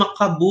mas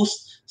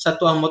makaboost sa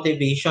tuang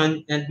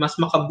motivation and mas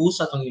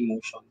makabusa tong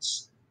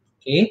emotions.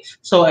 Okay?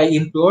 So I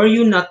implore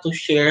you not to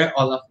share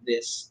all of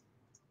this.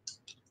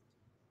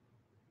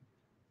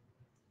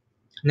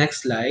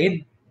 Next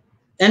slide.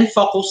 And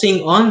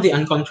focusing on the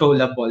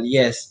uncontrollable.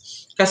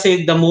 Yes.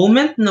 Kasi the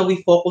moment na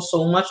we focus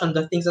so much on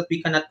the things that we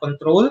cannot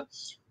control,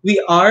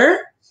 we are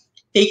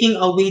taking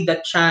away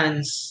the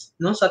chance,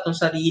 no, sa atong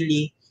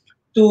sarili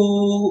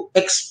to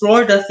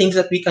explore the things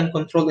that we can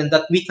control and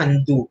that we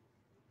can do.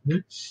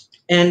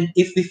 And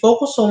if we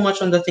focus so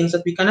much on the things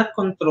that we cannot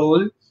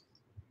control,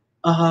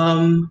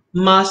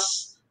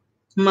 mas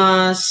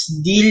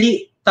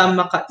dili ta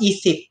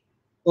makaisip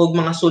og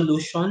mga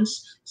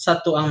solutions sa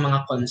tuang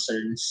mga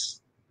concerns.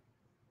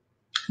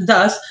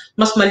 Thus,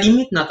 mas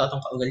malimit na to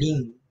atong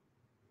kaugalingon.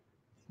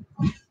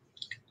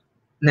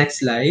 Next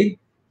slide.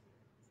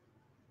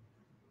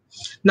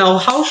 Now,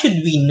 how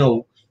should we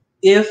know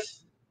if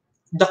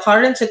the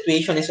current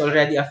situation is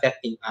already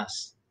affecting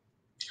us?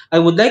 I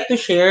would like to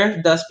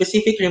share the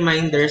specific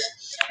reminders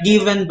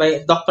given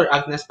by Dr.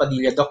 Agnes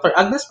Padilla. Dr.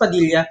 Agnes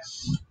Padilla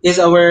is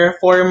our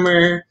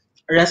former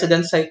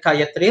resident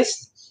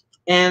psychiatrist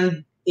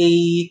and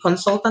a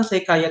consultant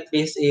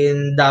psychiatrist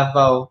in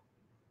Davao,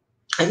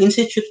 an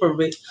Institute for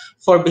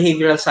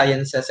Behavioral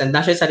Sciences, and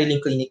nasa sariling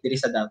clinic diri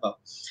sa Davao.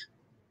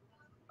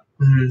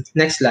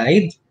 Next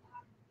slide.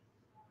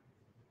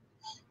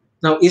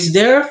 Now, is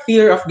there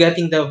fear of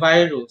getting the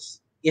virus?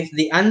 If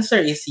the answer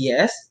is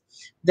yes,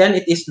 then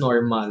it is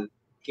normal.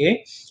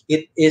 Okay?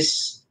 If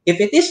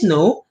it is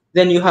no,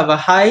 then you have a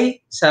high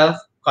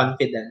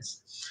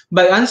self-confidence.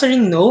 By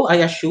answering no,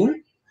 I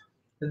assume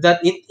that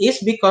it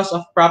is because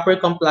of proper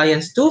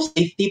compliance to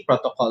safety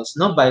protocols,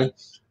 no? By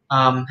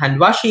hand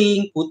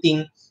washing,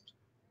 putting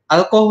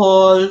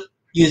alcohol,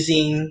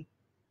 using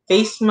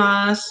face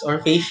mask or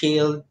face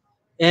shield,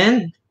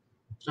 and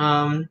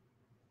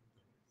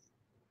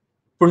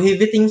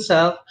prohibiting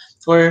self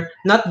for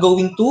not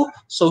going to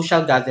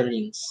social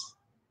gatherings.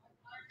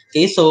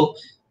 Okay, so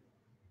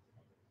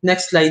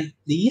next slide,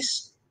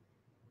 please.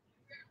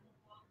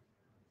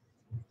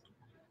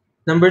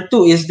 Number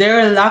 2, is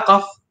there a lack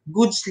of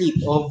good sleep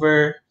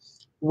over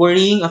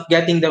worrying of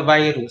getting the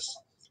virus?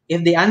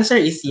 If the answer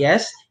is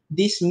yes,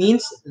 this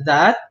means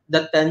that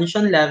the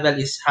tension level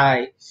is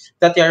high,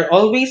 that you are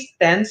always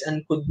tense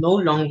and could no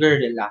longer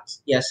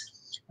relax. Yes,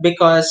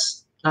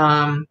 because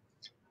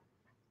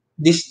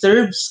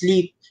disturbed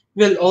sleep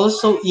will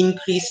also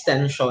increase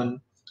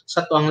tension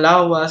sa tuang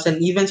lawas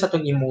and even sa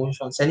tuang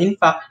emotions. And in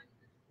fact,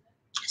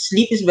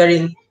 sleep is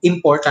very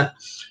important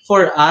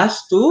for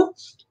us to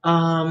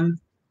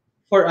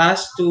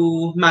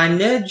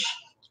manage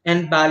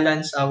and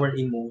balance our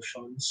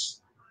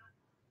emotions.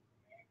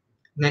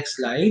 Next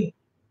slide.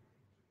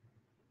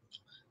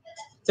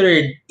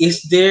 Third,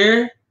 is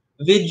there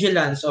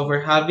vigilance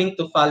over having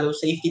to follow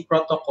safety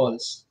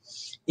protocols?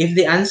 If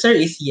the answer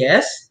is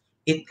yes,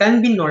 it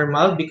can be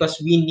normal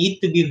because we need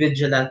to be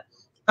vigilant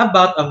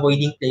about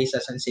avoiding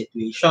places and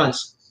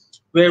situations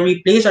where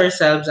we place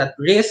ourselves at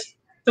risk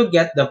to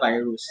get the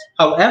virus.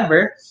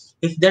 However,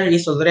 if there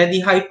is already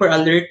hyper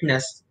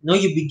alertness, no,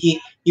 you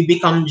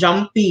become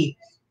jumpy,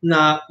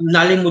 na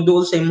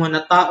nalimudol sa imo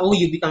na tao,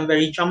 you become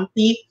very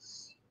jumpy.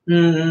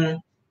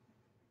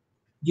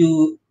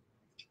 You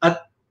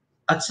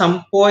at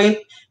some point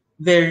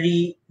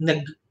very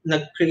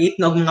nag-create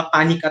na mga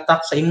panic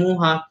attack sa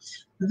imuha,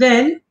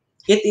 then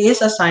it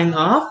is a sign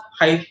of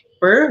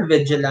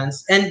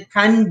hypervigilance and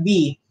can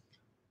be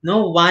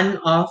one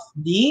of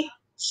the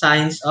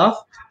signs of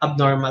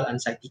abnormal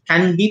anxiety.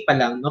 Can be pa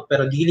lang, no,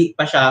 pero dili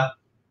pa siya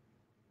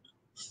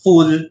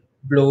full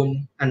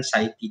blown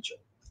anxiety,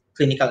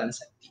 clinical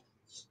anxiety.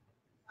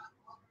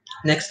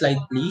 Next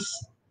slide, please.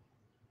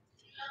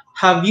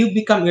 Have you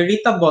become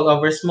irritable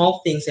over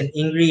small things and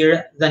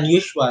angrier than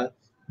usual?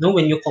 No,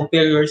 when you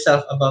compare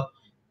yourself about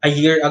a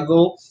year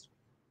ago,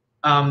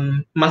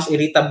 mas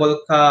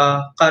irritable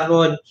ka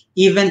karon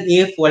even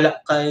if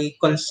wala kay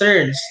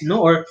concerns,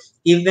 no, or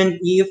even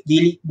if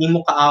di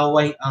mo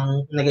kaaway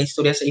ang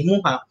nagaistorya sa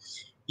imuha,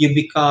 you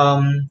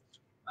become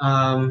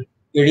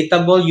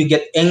irritable, you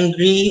get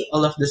angry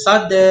all of the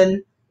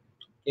sudden.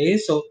 Okay,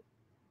 so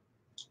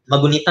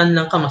magunitan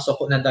lang ka,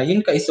 masoko na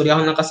dayon ka,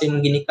 istoryahon lang kasi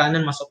mong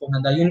ginikanan, masoko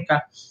na dayon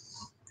ka.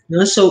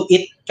 No, so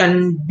it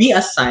can be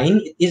a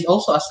sign, it is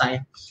also a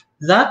sign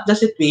that the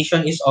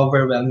situation is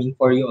overwhelming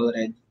for you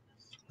already.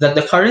 That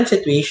the current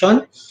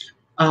situation,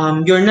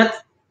 you're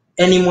not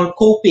anymore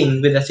coping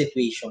with the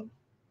situation.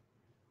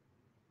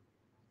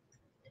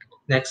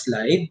 Next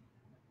slide.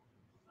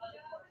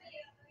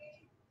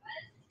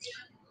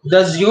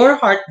 Does your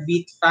heart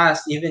beat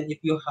fast even if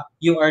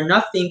you are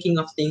not thinking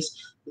of things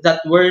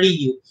that worry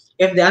you?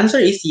 If the answer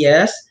is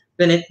yes,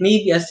 then it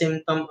may be a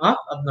symptom of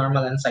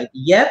abnormal anxiety.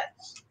 Yet,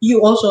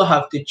 you also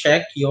have to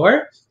check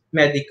your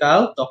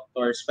medical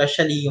doctor,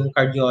 especially yung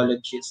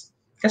cardiologist.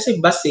 Kasi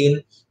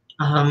basin,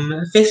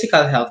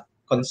 physical health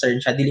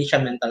concern siya, dili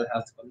siya mental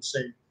health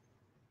concern.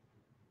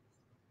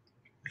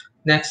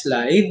 Next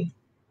slide.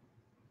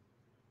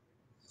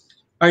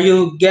 Are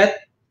you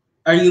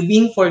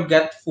being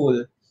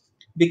forgetful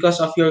because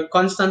of your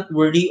constant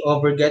worry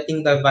over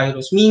getting the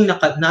virus. Meaning,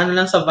 nakadnaan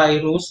lang sa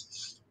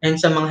virus and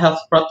sa mga health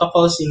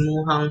protocols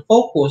imuhang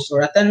focus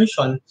or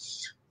attention.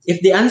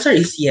 If the answer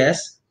is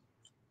yes,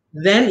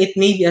 then it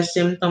may be a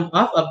symptom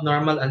of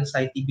abnormal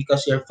anxiety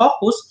because your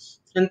focus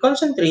and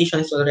concentration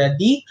is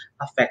already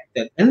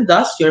affected. And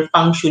thus, your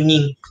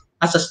functioning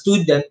as a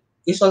student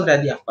is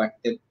already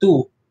affected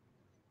too.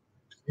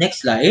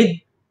 Next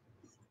slide.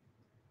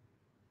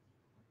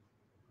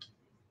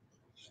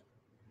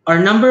 Are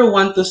number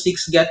 1 to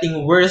 6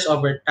 getting worse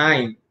over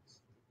time?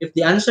 If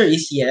the answer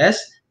is yes,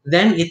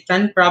 then it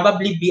can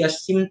probably be a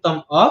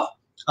symptom of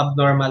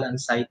abnormal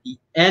anxiety.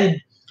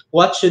 And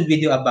what should we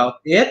do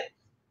about it?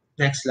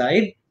 Next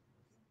slide.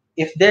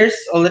 If there's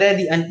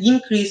already an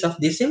increase of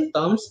these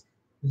symptoms,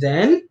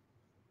 then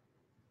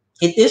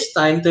it is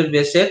time to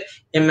visit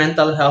a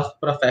mental health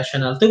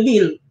professional to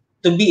be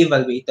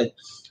evaluated.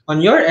 On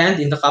your end,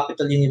 in the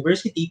Capital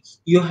University,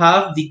 you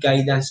have the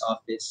guidance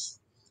office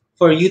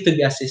for you to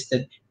be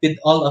assisted with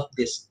all of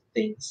these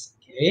things.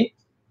 Okay.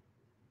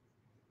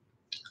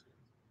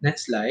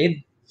 Next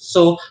slide.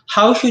 So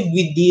how should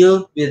we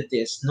deal with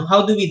this? No,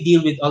 how do we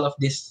deal with all of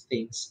these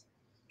things?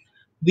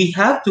 We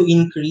have to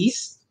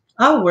increase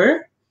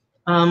our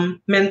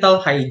mental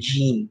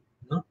hygiene.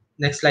 No?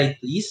 Next slide,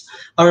 please.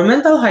 Our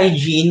mental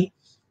hygiene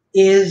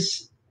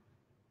is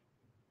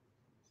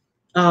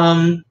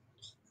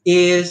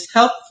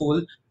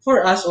helpful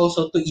for us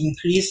also to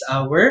increase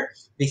our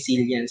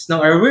resilience.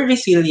 Now, our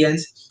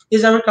resilience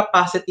is our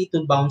capacity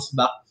to bounce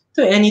back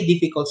to any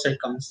difficult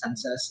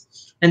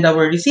circumstances. And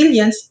our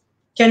resilience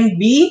can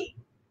be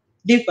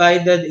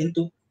divided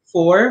into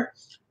 4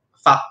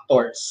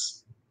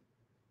 factors.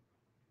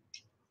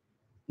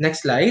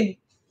 Next slide.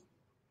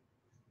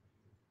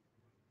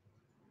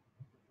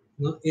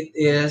 It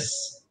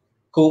is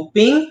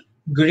coping,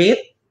 grit,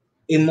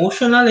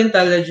 emotional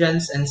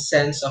intelligence, and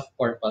sense of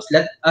purpose.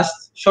 Let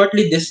us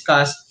shortly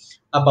discuss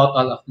about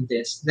all of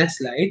this. Next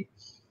slide.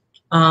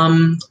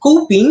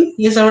 Coping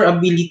is our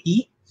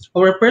ability,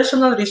 our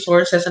personal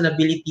resources and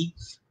ability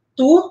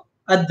to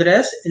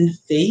address and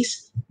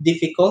face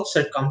difficult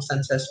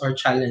circumstances or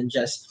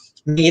challenges.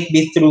 May it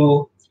be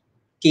through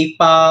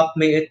K-pop,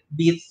 may it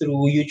be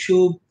through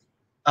YouTube,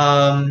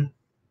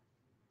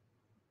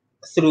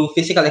 through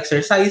physical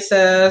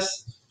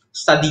exercises,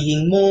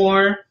 studying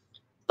more,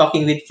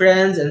 talking with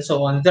friends, and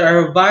so on. There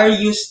are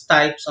various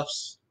types of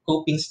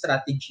coping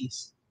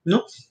strategies.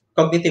 No?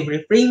 Cognitive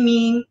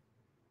reframing.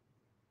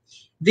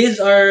 These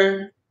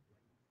are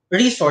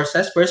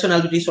resources,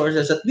 personal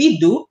resources that we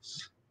do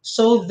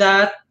so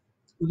that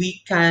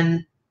we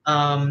can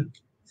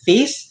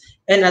face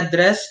and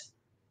address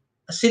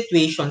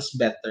situations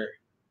better.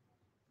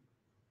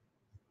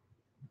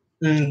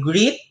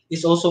 Grit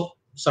is also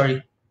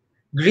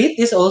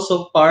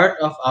part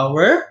of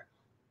our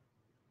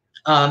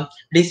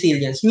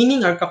resilience,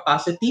 meaning our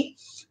capacity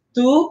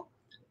to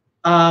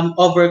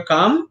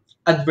overcome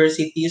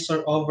adversities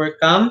or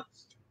overcome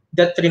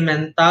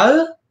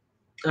detrimental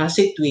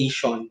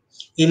situation.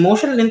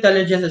 Emotional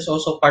intelligence is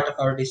also part of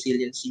our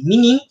resiliency,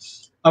 meaning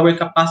our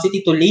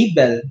capacity to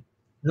label,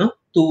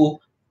 to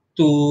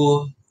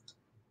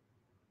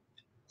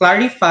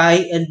clarify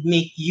and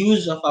make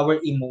use of our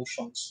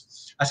emotions.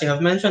 As I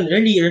have mentioned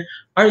earlier,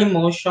 our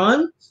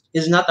emotion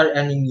is not our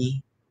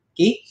enemy.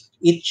 Okay?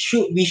 We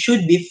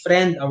should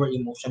befriend our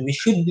emotion. We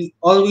should be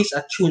always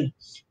attuned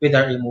with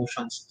our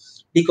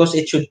emotions because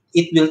it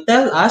will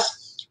tell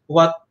us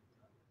what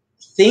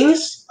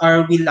things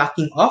are we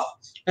lacking of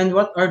and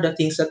what are the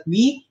things that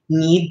we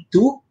need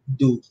to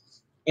do.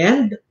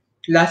 And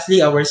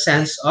lastly, our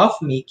sense of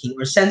making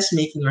or sense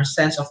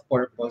of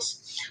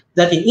purpose.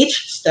 That in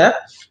each step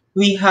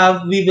we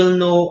will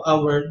know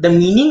the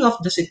meaning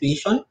of the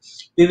situation.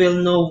 We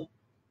will know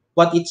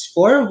what it's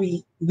for.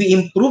 We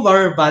improve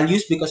our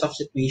values because of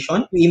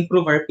situation. We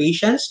improve our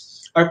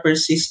patience, our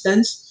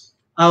persistence,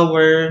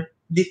 our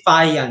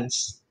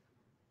defiance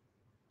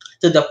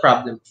to the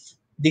problem,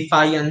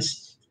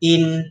 defiance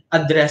in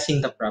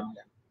addressing the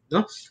problem.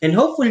 No? And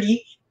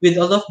hopefully, with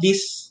all of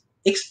this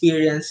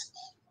experience,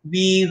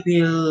 we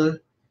will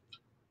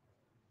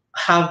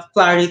have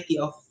clarity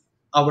of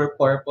our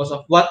purpose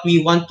of what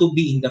we want to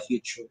be in the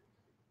future.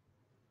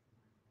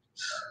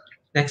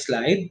 Next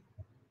slide.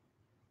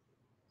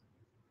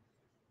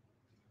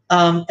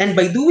 And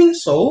by doing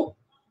so,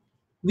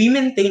 we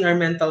maintain our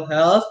mental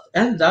health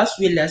and thus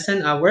we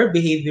lessen our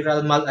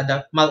behavioral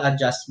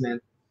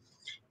maladjustment.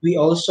 We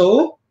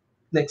also,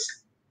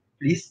 next,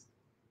 please.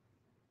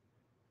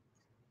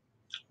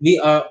 We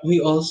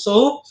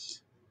also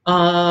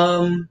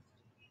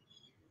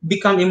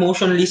become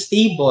emotionally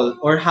stable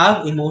or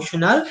have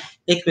emotional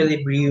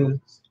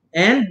equilibrium,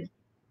 and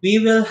we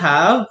will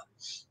have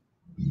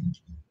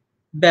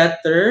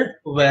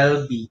better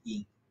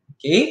well-being.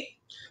 Okay,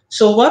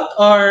 so what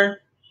are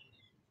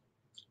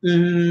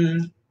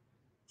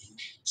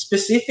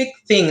specific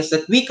things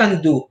that we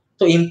can do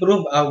to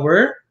improve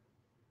our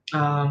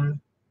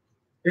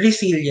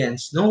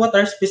resilience? No, what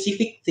are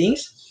specific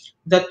things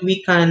that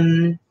we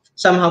can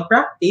somehow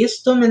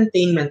practice to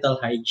maintain mental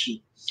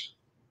hygiene?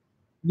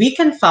 we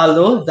can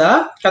follow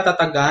the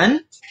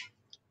katatagan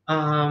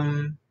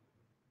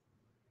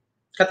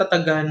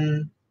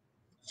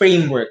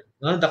framework.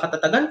 No? The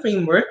katatagan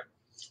framework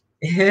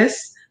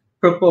is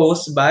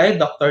proposed by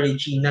Dr.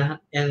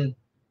 Regina and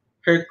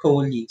her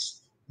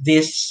colleagues.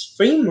 This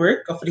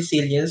framework of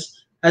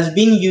resilience has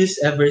been used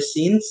ever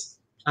since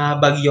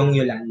Bagyong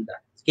Yolanda.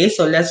 Okay,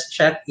 so let's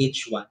check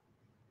each one.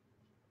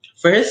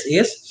 First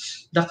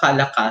is the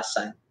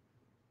kalakasan.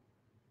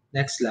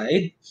 Next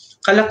slide.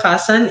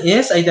 Kalakasan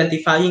is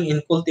identifying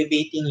and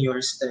cultivating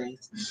your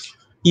strength.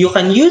 You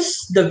can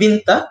use the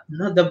Vinta,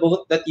 no, the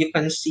boat that you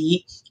can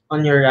see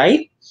on your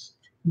right,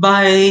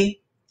 by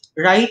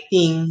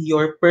writing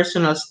your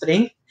personal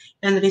strength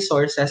and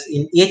resources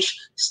in each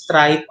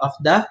stripe of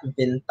the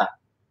Vinta.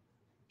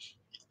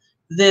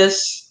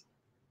 This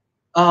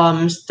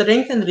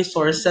strength and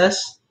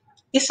resources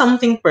is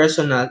something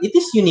personal. It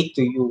is unique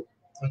to you.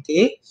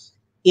 Okay?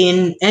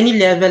 In any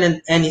level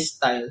and any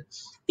style.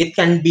 It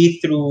can be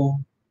through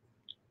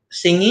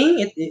singing,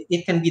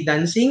 it can be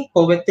dancing,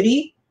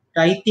 poetry,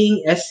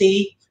 writing,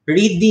 essay,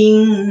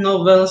 reading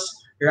novels,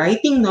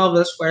 writing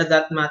novels for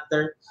that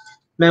matter,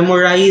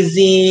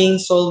 memorizing,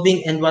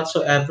 solving, and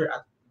whatsoever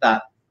at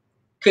that.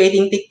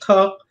 Creating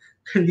TikTok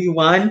can be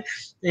one,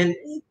 and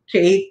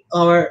create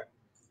or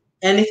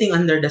anything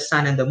under the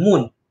sun and the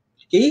moon.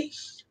 Okay?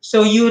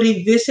 So you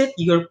revisit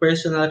your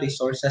personal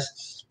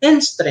resources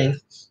and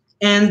strength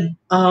and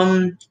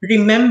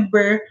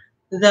remember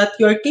that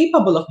you're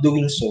capable of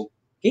doing so.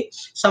 Okay?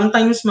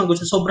 Sometimes magud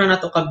sa sobra na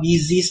to ka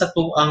busy sa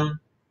tuang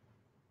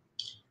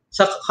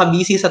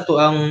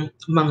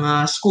mga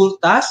school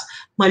tasks,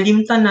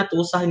 malimtan na to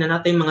usahin na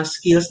natin mga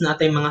skills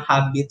natin, mga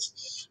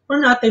habits,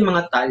 or natin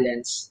mga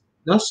talents.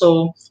 No?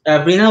 So,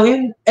 every now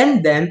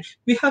and then,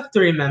 we have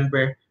to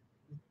remember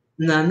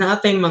na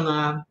natin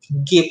mga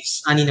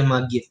gifts, ani na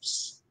mga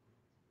gifts.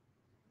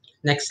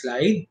 Next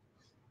slide.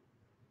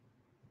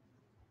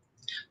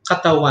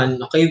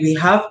 Katawan. Okay, we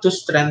have to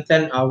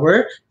strengthen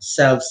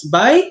ourselves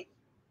by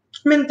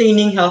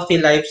maintaining healthy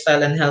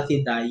lifestyle and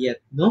healthy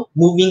diet, no?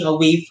 Moving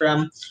away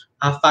from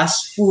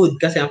fast food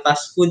kasi ang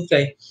fast food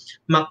kay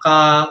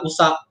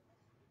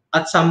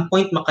at some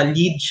point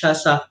maka-lead siya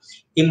sa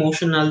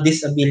emotional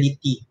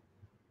disability.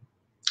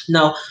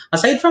 Now,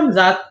 aside from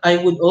that, I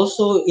would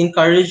also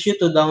encourage you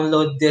to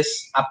download this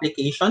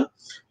application,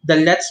 the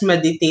Let's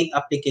Meditate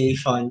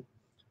application.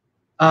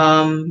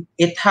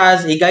 It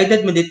has a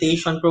guided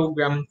meditation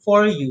program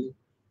for you,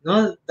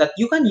 no, that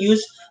you can use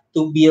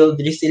to build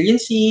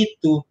resiliency,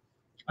 to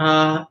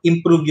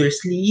improve your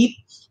sleep,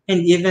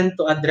 and even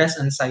to address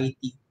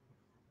anxiety.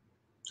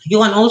 You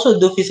can also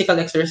do physical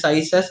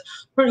exercises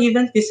or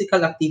even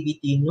physical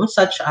activity, no,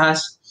 such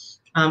as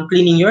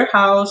cleaning your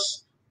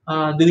house,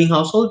 doing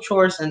household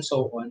chores, and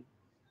so on.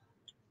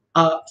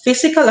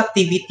 Physical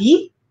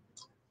activity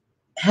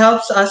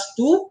helps us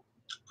to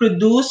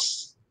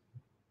produce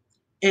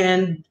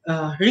and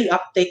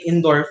reuptake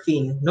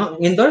endorphin. No?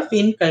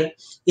 Endorphin kay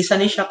isa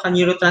ni siya ka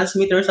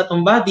neurotransmitter sa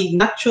atong body,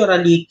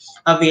 naturally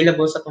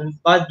available sa atong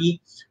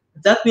body,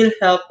 that will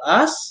help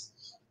us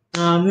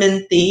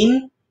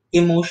maintain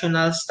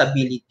emotional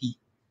stability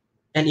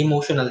and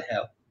emotional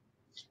health.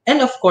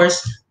 And of course,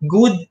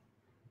 good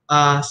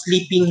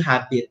sleeping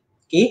habit.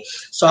 Okay?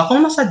 So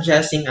akong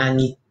masuggest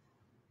ani,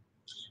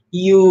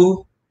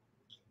 you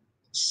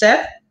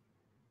set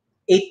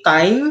a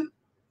time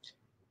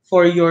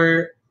for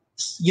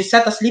you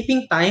set a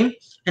sleeping time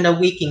and a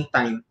waking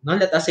time. No?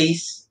 Let us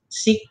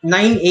say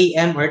 9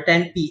 a.m. or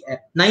 10 p.m.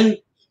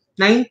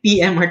 9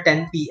 p.m. or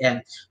 10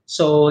 p.m.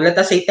 So let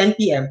us say 10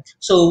 p.m.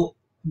 So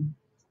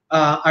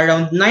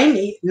around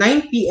 9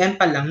 p.m.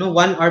 pa lang, no,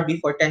 1 hour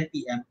before 10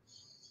 p.m.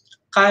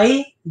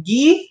 kay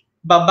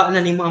baba na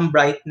nimo ang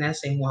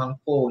brightness sa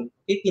imong phone.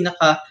 Okay,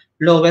 pinaka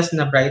lowest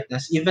na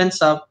brightness even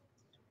sa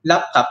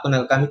laptop kung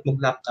nagagamit mo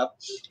laptop,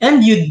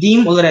 and you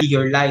dim already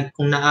your light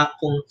kung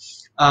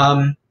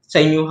sa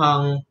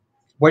inyong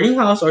boarding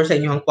house or sa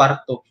inyong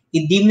kwarto,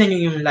 i-dim na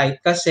niyo yung light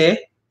kasi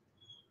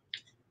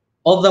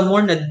all the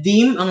more na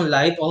dim ang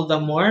light, all the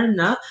more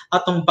na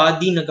atong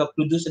body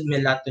nagaproduce og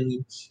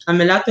melatonin.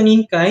 Ang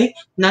melatonin kay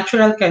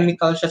natural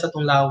chemical siya sa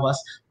atong lawas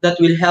that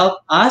will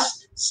help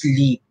us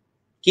sleep.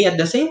 Okay, at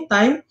the same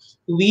time,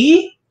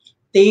 we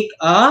take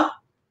a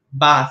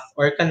bath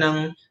or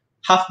kanang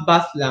half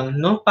bath lang,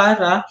 no,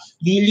 para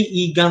dili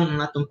igang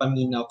ang atong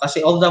paminaw. Kasi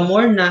all the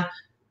more na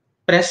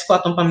presko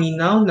atong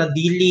paminaw, na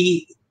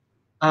dili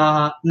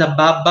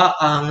nababa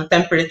ang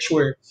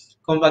temperature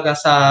kumbaga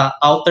sa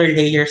outer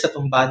layer sa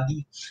atong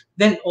body,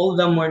 then all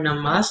the more na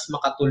mas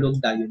makatulog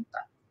dayon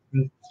ta.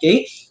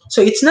 Okay? So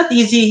it's not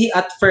easy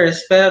at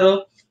first,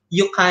 pero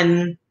you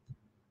can,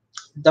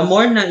 the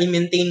more na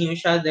i-maintain nyo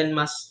siya, then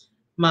mas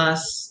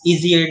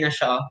easier na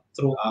siya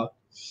throughout.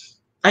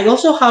 I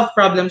also have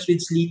problems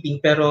with sleeping,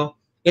 pero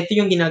ito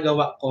yung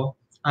ginagawa ko.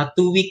 2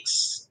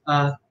 weeks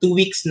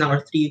na or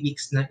 3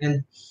 weeks na,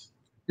 and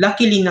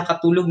luckily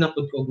nakatulog na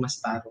pud ko og mas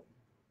taro.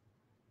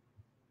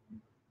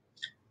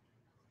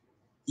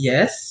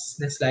 Yes,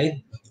 next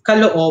slide.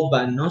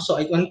 Kalooban, no? So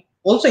I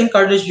also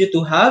encourage you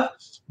to have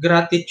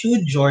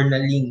gratitude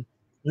journaling.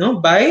 no?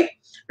 By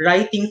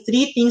writing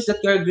 3 things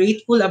that you're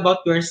grateful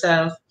about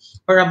yourself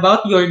or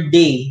about your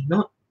day,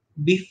 no?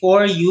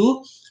 Before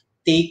you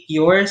take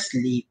your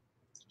sleep.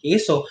 Okay,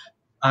 so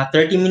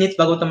 30 minutes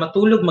bago ta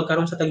matulog,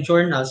 magkaroon sa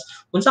tag-journals.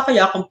 Unsa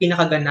kaya akong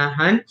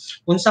pinakaganahan?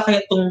 Unsa kaya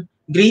tong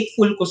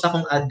grateful ko sa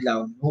akong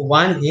adlaw?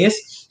 One is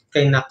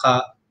kay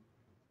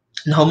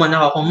nahuman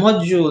ako akong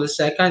module.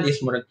 Second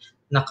is murag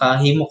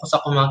nakahimo ko sa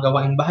akong mga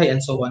gawaing bahay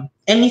and so on.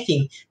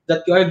 Anything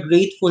that you are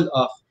grateful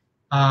of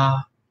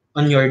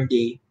on your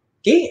day.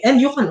 Okay?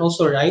 And you can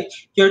also write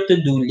your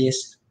to-do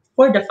list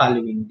for the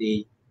following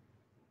day.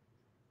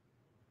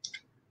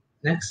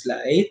 Next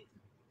slide.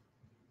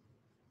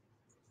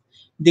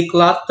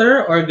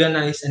 Declutter,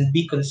 organize, and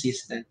be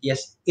consistent.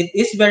 Yes, it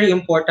is very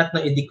important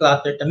na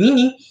i-declutter.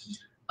 Meaning,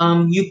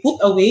 you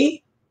put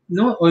away,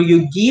 no, or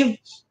you give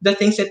the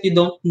things that you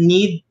don't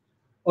need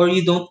or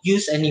you don't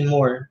use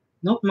anymore.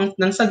 No?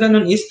 Nang sa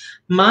ganun is,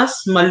 mas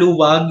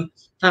maluwag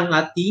ang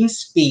ating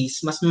space.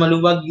 Mas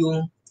maluwag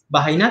yung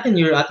bahay natin,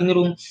 your ating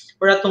room,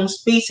 or atong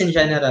space in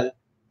general.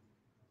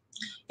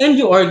 And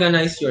you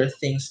organize your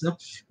things.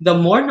 No? The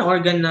more na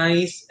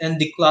organize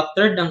and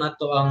decluttered ang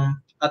ato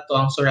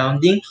ang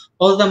surrounding,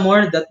 all the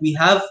more that we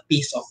have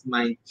peace of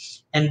mind.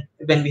 And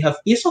when we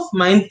have peace of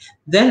mind,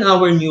 then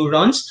our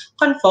neurons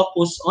can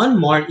focus on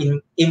more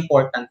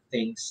important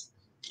things.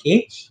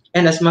 Okay?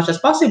 And as much as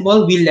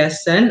possible, we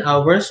lessen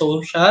our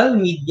social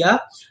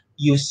media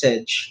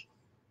usage.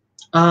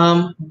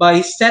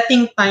 By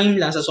setting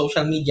time lang sa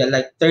social media,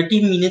 like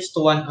 30 minutes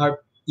to 1 hour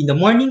in the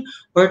morning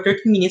or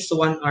 30 minutes to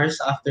 1 hour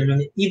sa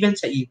afternoon, even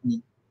sa evening.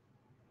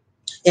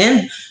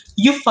 And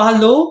you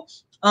follow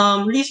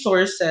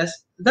resources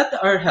that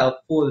are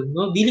helpful,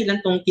 no? Dili lang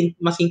tong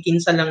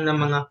masingkinsa lang ng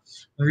mga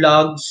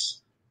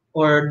vlogs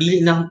or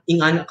dili lang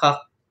ingana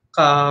ka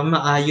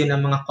maayo na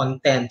mga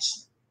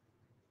contents.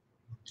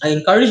 I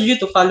encourage you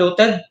to follow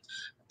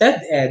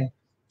TED-Ed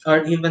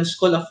or even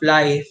School of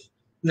Life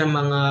na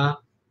mga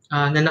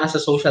na nasa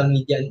social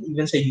media and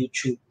even sa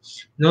YouTube.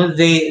 No,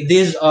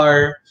 these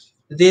are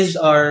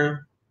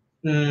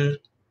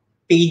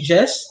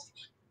pages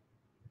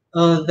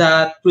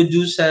that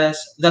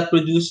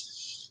produce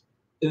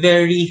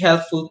very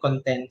helpful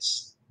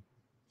contents.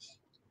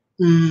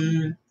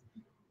 And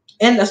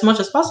as much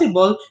as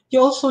possible,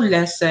 you also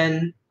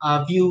lessen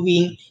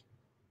viewing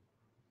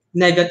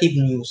negative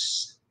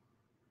news.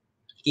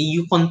 Okay,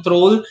 you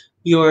control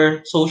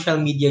your social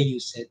media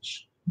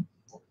usage.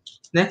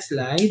 Next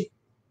slide.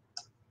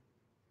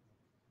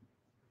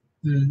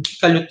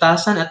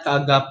 Kalutasan at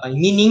kaagapay,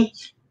 meaning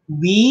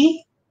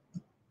we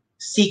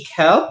seek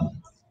help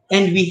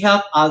and we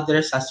help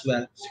others as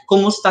well.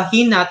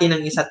 Kumustahin natin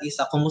ang isa't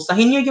isa.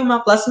 Kumustahin niyo yung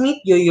mga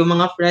classmates niyo, yung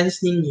mga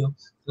friends ninyo.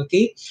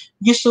 Okay?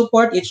 You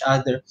support each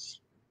other.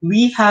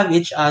 We have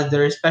each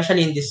other,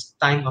 especially in this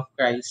time of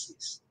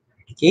crisis.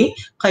 Okay?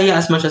 Kaya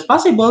as much as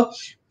possible,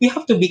 we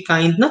have to be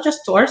kind, not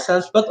just to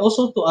ourselves, but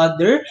also to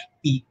other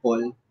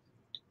people.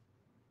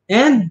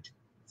 And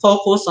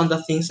focus on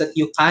the things that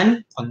you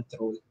can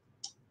control.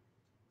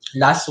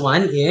 Last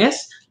one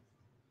is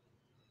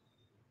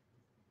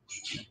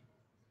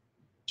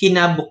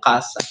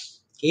kinabukasan.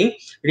 Okay?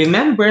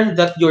 Remember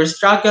that your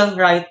struggle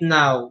right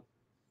now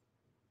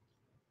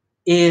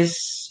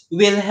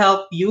will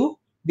help you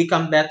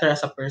become better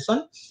as a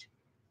person.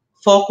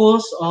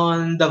 Focus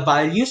on the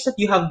values that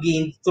you have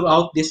gained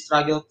throughout this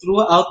struggle,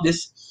 throughout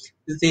this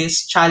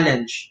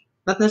challenge.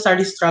 Not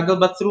necessarily struggle,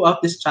 but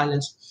throughout this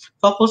challenge.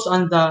 Focus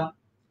on the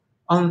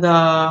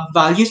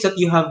values that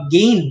you have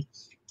gained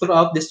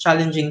throughout these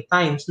challenging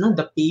times. No?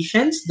 The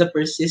patience, the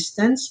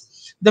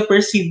persistence, the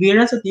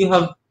perseverance that you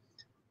have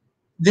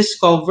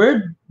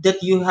discovered,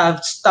 that you have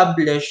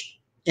established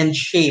and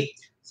shaped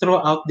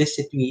throughout this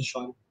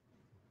situation.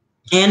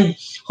 And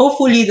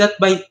hopefully that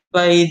by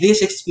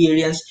this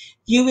experience,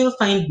 you will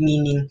find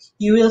meaning,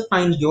 you will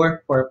find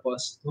your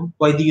purpose. No?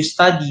 Why do you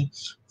study?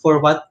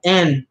 For what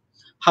end?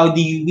 How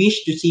do you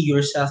wish to see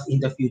yourself in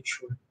the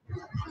future?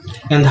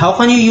 And how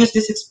can you use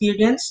this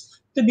experience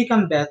to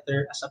become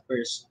better as a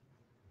person,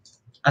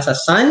 as a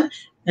son,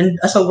 and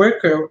as a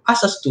worker,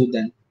 as a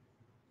student?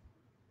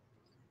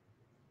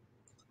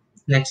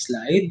 Next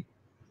slide.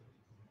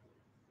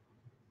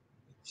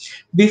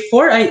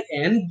 Before I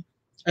end,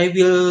 I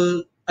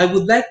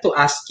would like to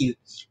ask you,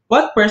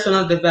 what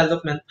personal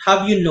development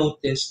have you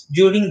noticed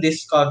during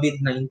this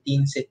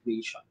COVID-19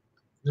 situation?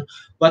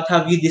 What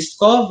have you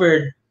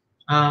discovered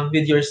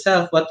with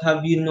yourself? What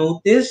have you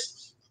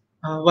noticed?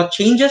 What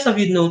changes have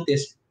you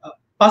noticed?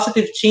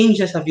 Positive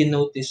changes have you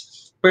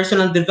noticed?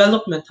 Personal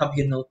development have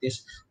you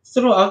noticed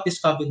throughout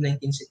this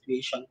COVID-19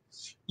 situation?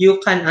 You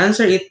can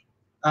answer it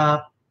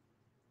on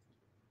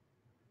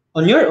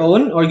your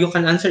own, or you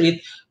can answer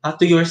it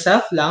to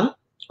yourself lang,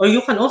 or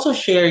you can also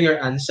share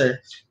your answer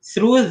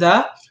through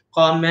the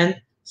comment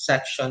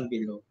section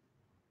below.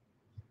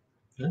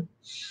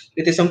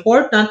 It is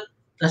important,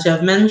 as I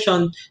have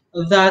mentioned,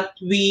 that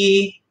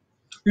we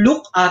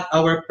look at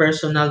our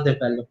personal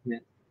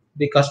development,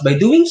 because by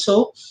doing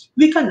so,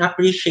 we can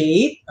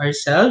appreciate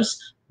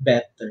ourselves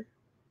better.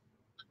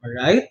 All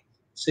right?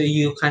 So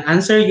you can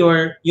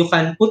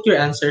put your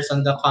answers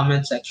on the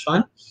comment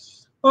section,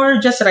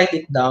 or just write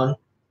it down,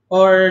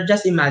 or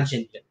just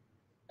imagine it.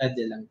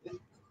 Pwede lang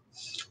din.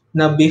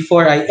 Now,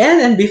 before I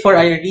end and before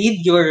I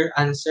read your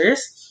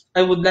answers,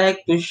 I would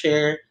like to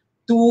share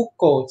two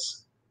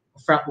quotes.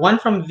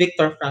 One from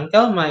Viktor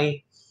Frankl, my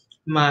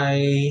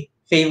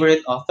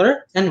favorite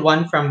author, and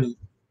one from me.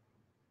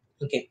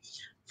 Okay.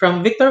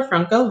 From Viktor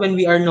Frankl, when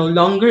we are no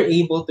longer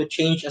able to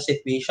change a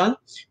situation,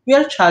 we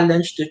are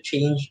challenged to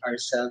change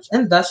ourselves.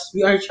 And thus,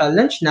 we are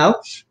challenged now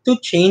to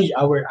change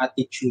our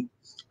attitude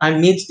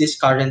amidst this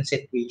current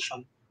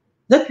situation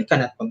that we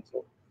cannot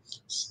control.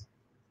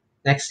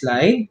 Next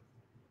slide.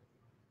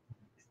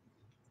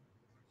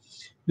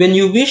 When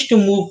you wish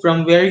to move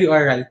from where you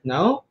are right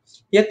now,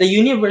 yet the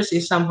universe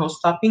is somehow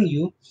stopping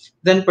you,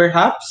 then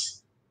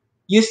perhaps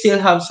you still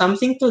have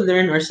something to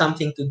learn or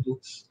something to do.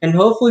 And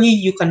hopefully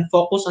you can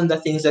focus on the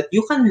things that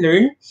you can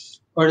learn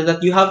or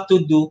that you have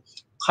to do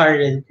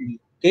currently.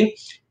 Okay.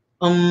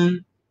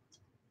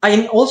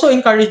 I also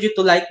encourage you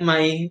to like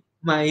my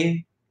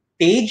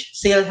page,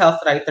 Sale Health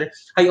Writer.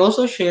 I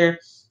also share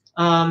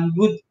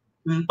good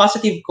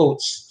positive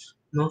quotes,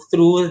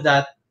 through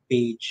that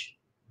page.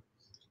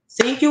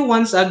 Thank you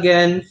once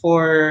again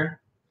for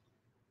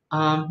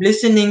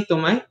listening to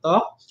my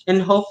talk,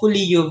 and hopefully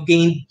you've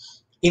gained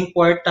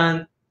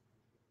important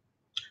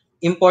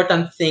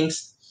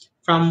things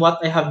from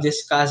what I have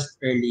discussed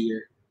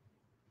earlier.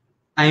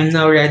 I am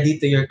now ready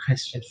to your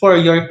question for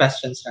your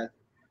questions, rather.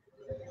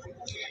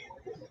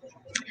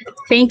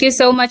 Thank you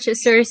so much,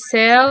 Sir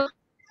Sel.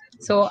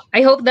 So I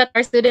hope that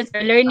our students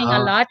are learning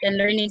a Ah. lot and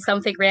learning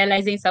something,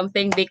 realizing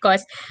something, because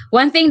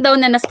one thing daw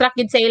na na-struck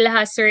yun sa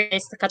ilaha, sir,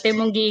 is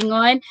katimong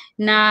giingon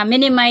na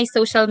minimize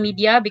social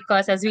media,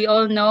 because as we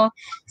all know,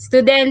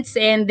 students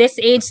in this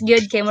age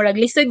good kay murag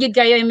lisod gyud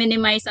kayo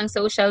i-minimize ang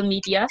social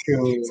media.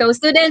 True. So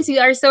students, we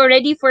are so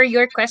ready for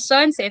your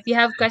questions. So if you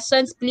have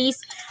questions, please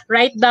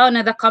write down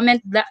in the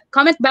comment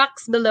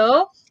box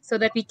below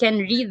so that we can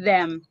read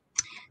them.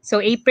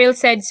 So April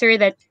said, sir,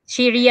 that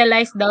she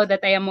realized daw that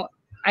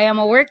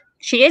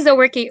she is a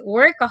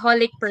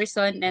workaholic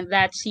person, and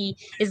that she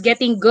is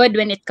getting good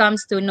when it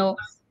comes to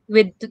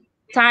with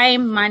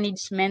time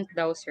management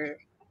daw,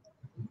 sir.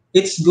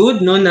 It's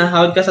good, no, na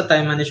hawad ka sa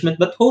time management,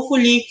 but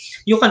hopefully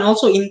you can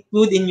also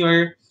include in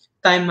your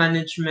time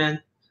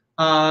management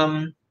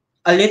a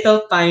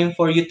little time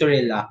for you to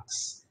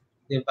relax.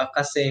 Diba?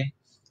 Kasi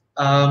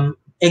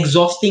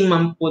exhausting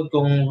man po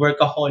kung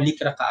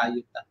workaholic ra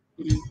kaayo ta.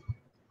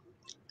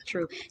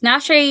 True. Now,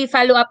 actually,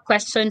 follow-up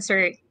question,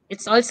 sir.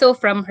 It's also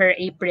from her,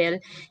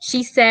 April.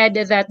 She said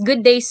that,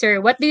 good day,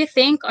 sir. What do you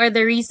think are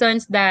the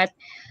reasons that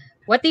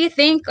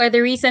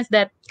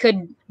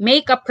could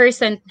make a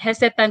person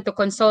hesitant to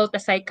consult a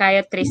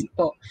psychiatrist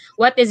po?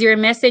 What is your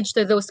message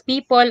to those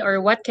people, or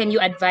what can you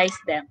advise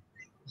them?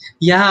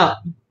 Yeah,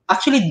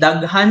 actually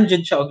daghan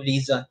jud siya og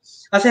reason.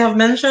 As I have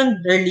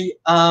mentioned early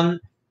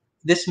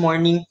this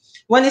morning,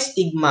 one is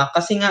stigma,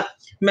 kasi nga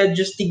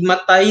medyo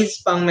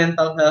stigmatized pang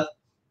mental health.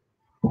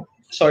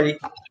 Sorry.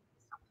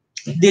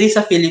 Diri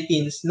sa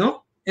Philippines,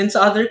 no? And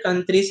sa other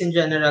countries in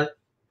general.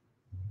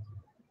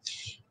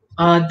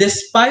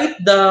 Despite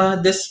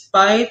the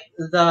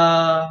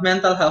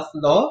mental health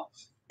law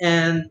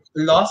and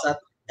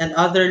and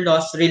other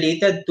laws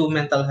related to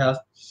mental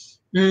health,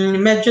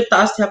 medyo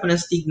taas siya pa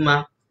ng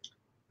stigma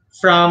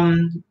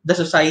from the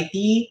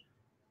society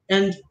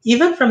and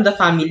even from the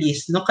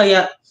families, no?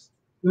 Kaya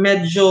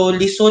medyo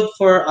lisod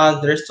for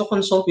others to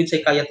consult with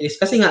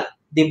psychiatrist, kasi nga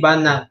 'di ba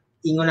na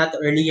ingon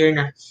nato earlier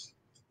na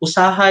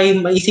usahay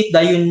maisip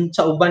dayon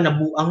sa uban na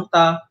buang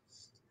ta,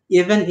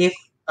 even if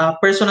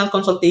personal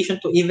consultation,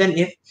 to even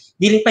if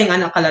dili pa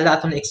yung anak kalala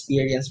atong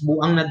experience,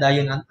 buang na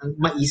dayon ang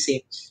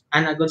maisip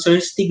and agad, so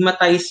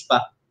stigmatized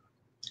pa.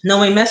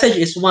 Now my message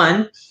is,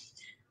 one,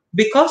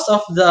 because of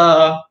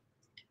the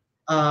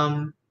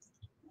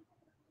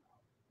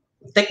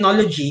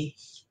technology,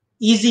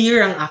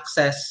 easier ang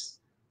access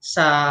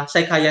sa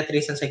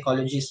psychiatrists and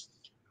psychologists.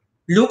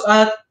 Look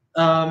at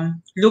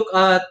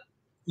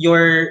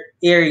your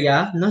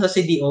area, no, sa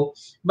CDO,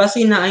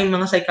 base na ay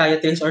mga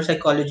psychiatrists or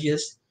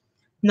psychologists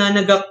na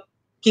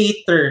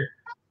naga-cater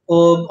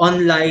o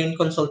online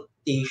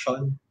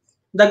consultation.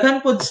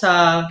 Daghan pod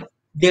sa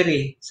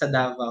dire sa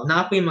Davao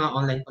na po yung mga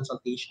online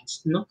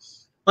consultations, no?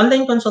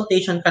 Online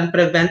consultation can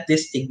prevent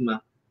this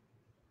stigma.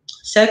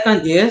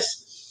 Second is,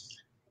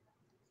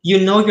 you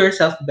know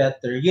yourself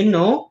better. You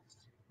know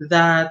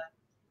that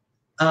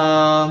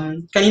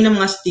kanina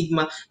mga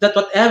stigma, that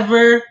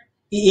whatever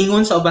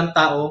iingon sa ubang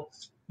tao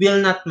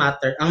will not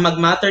matter. Ang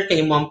mag-matter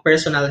kay imong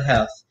personal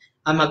health.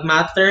 Ang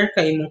mag-matter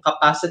kay imong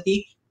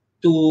capacity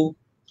to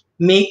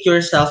make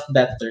yourself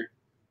better.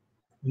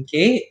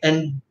 Okay?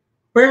 And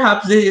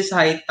perhaps this is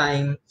high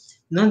time,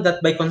 no,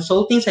 that by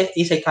consulting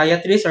a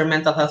psychiatrist or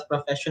mental health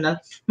professional,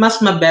 mas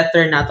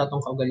ma-better nato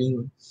atong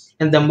kaugalingon.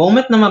 And the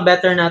moment na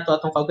ma-better nato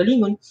atong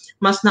kaugalingon,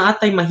 mas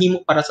naatay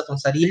mahimo para sa atong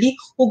sarili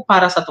ug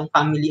para sa atong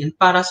family and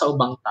para sa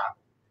ubang tao.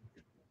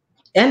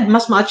 And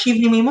mas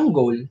ma-achieve ni imong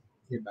goal,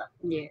 di ba?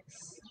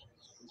 Yes.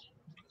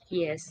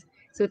 Yes.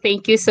 So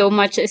thank you so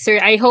much, sir.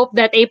 I hope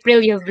that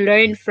April you've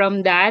learned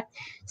from that.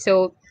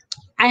 So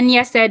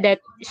Anya said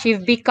that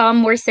she've become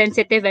more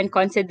sensitive and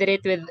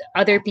considerate with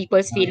other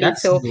people's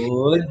feelings. That's So,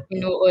 good.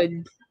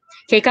 tinuod.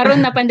 Kay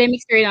karon na pandemic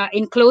sir na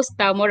enclosed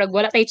ta mo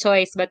wala tay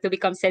choice but to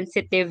become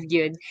sensitive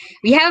yun.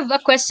 We have a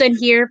question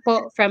here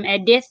po from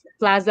Edith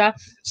Plaza.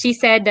 She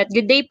said that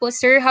good day po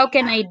sir, how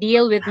can I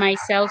deal with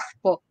myself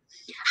po?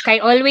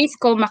 Kay always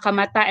ko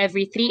makamata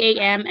every 3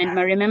 a.m. and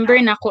ma-remember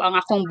na ko ang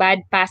akong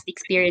bad past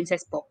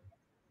experiences po.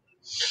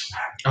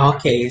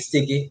 Okay,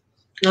 sige.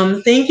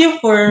 Thank you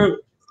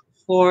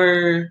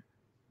for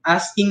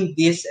asking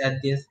this,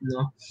 Edith,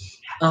 no?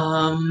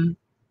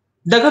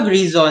 Dagag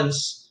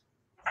reasons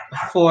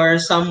for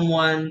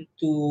someone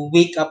to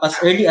wake up as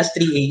early as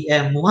 3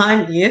 a.m.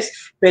 One is,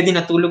 pwede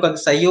natulog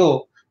kag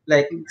sayo.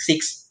 Like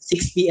 6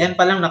 p.m.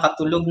 pa lang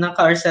nakatulog na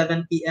ka or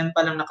 7 p.m.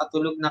 pa lang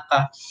nakatulog na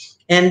ka.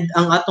 And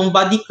ang atong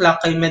body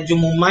clock ay medyo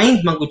mo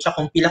mind manggod siya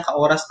kung pila ka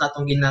oras na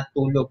atong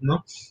ginatulog,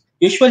 no?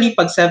 Usually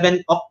pag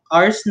 7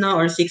 hours na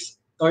or 6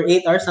 or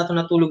 8 hours na atong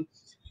natulog,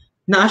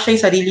 naa siya'y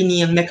sarili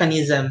niyang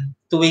mechanism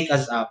to wake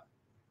us up.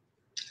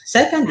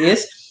 Second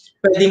is,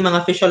 pwedeng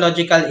mga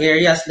physiological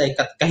areas like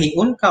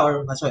kahiun ka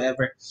or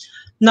whatsoever.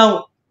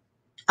 Now,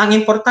 ang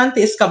importante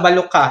is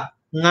kabalo ka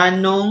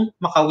nganong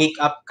maka-wake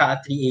up ka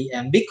at 3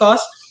 a.m.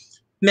 because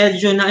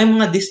medyo na ay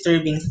mga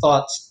disturbing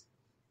thoughts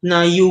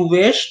na you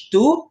wish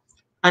to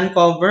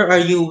uncover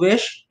or you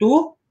wish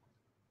to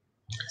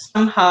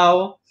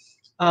somehow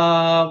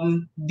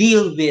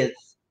deal with,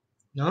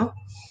 no?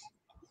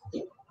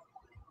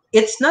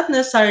 It's not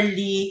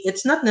necessarily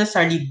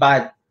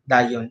bad,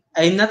 dayon.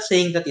 I'm not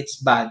saying that it's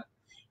bad.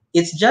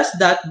 It's just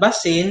that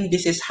basin,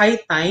 this is high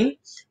time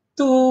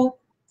to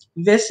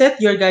visit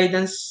your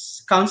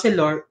guidance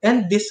counselor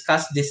and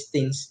discuss these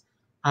things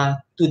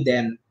to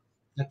them.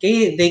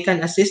 Okay, they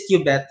can assist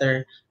you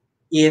better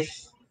if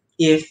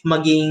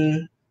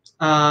maging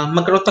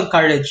magkaroon tag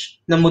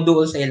courage na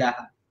muduol sa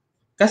ilaha.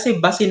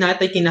 Kasi basin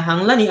natin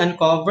kinahanglan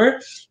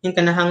i-uncover, yung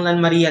kinahanglan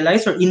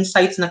ma-realize or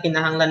insights na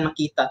kinahanglan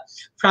makita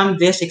from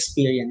these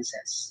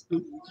experiences.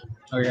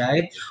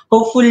 Alright?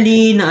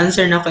 Hopefully,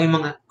 na-answer na ko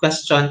yung mga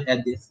question,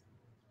 Edith.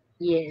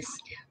 Yes.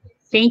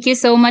 Thank you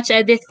so much,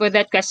 Edith, for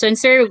that question,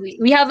 sir.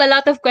 We have a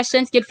lot of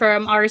questions good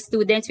from our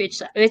students,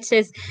 which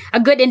is a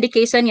good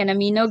indication. Yan,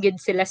 amino, good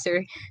sila,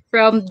 sir.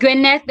 From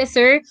Gwyneth,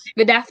 sir.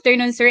 Good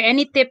afternoon, sir.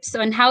 Any tips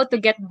on how to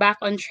get back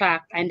on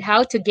track and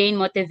how to gain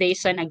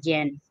motivation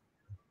again?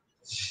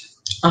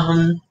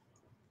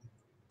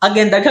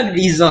 Again, daghang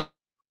reason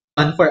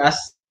for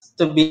us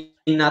to be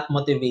not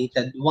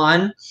motivated.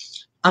 One,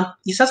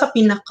 isa sa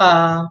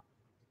pinaka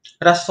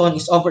rason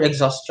is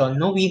over-exhaustion.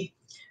 No, we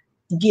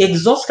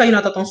gi-exhaust kayo na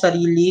tatong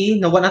sarili,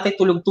 na wala natin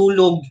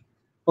tulog-tulog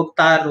og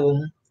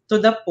tarong to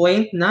the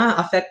point na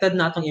affected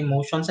na atong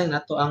emotions and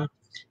nato ang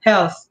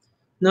health.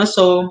 No,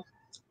 so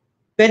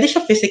pwede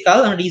siya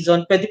physical ang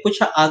reason, pwede po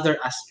siya other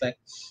aspect.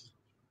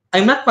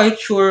 I'm not quite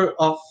sure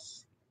of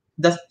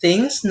the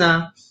things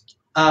na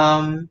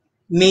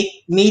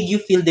made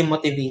you feel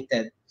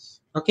demotivated.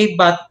 Okay,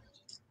 but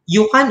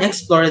you can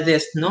explore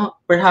this, no?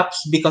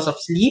 Perhaps because of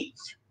sleep,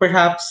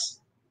 perhaps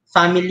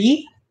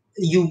family,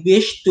 you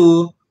wish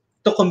to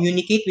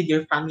communicate with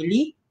your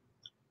family.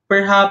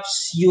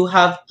 Perhaps you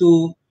have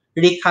to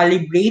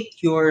recalibrate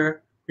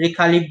your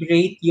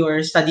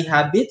study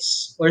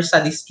habits or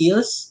study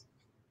skills.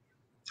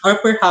 Or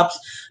perhaps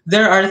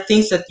there are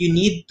things that you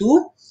need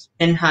to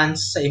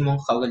enhance sa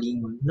imong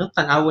kaugalingon, no?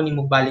 Tan-awon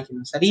nimo balik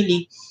imong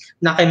sarili,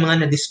 na kay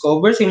mga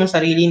na-discover sa imong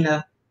sarili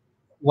na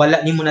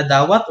wala nimo na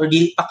dawat or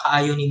dili pa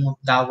kaayo nimo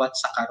dawat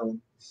sa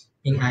karon.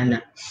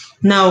 Ingana.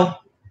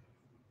 Now,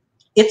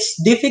 it's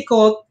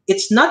difficult,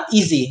 it's not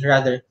easy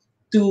rather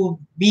to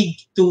be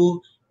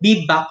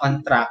back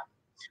on track.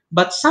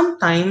 But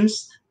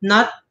sometimes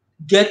not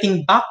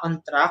getting back on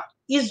track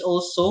is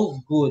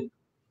also good.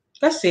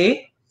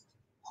 Kasi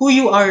who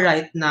you are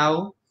right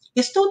now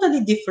is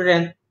totally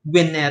different,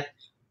 Gwyneth,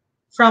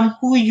 from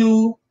who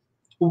you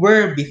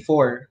were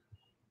before.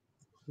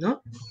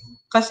 No?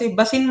 Kasi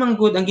basin man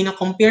good ang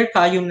gina-compare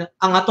kayo na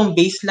ang atong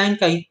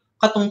baseline kay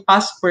katong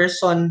past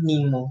person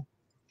nimo.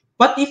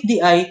 What if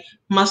di ay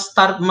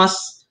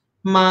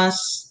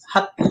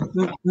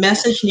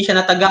message ni siya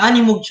na tagaan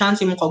imong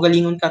chance imong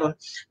kaugalingon karon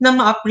na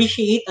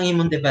ma-appreciate ang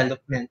imong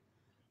development.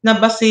 Na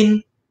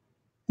basin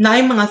na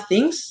ay mga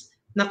things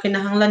na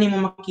kinahanglan nimo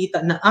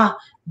makita na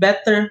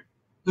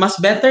mas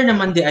better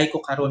naman di ay ko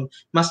karon.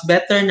 Mas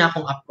better na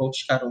akong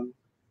approach karon.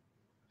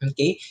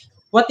 Okay?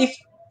 What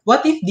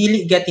if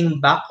dili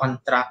getting back on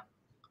track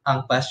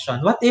ang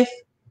question? What if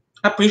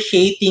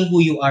appreciating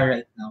who you are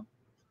right now?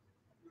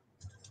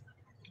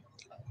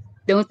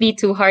 Don't be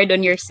too hard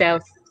on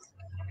yourself.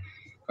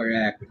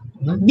 Correct.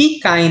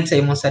 Be kind sa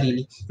imong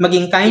sarili.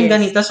 Maging kind Yes.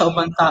 ganito sa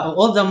ubang tao,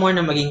 all the more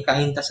na maging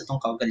kind ta sa itong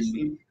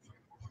kaugalingon.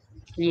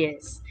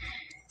 Yes.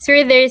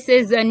 Sir, this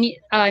is a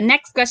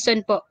next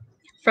question po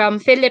from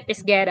Philip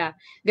Esguera.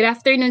 Good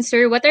afternoon,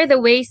 sir. What are the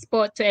ways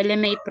po to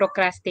eliminate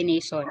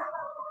procrastination?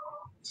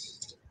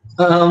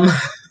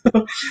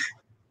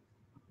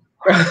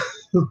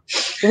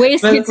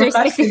 Waste Well, with your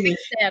specific procrastination.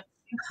 steps.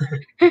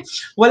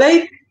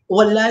 Walay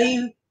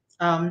walay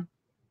um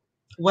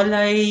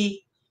walay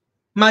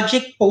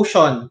magic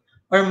potion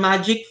or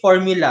magic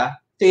formula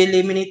to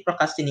eliminate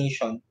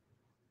procrastination.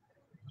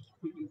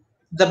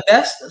 The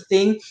best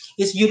thing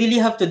is you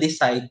really have to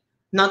decide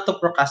not to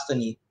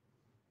procrastinate.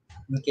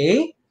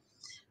 Okay?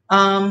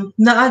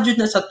 Naa-jud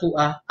na sa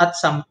tua at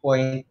some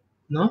point,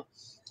 no?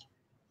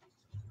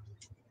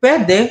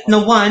 Pwede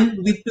na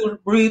one,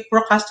 we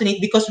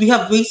procrastinate because we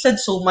have wasted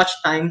so much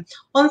time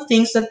on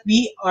things that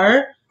we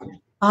are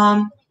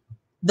um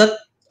that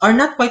are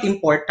not quite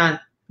important,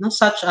 no?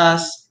 Such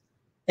as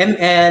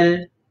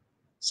ML,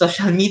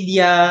 social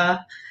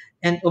media,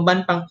 and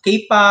uban pang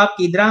K-pop,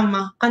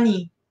 K-drama,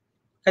 kani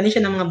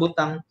siya ng mga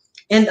butang.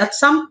 And at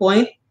some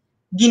point,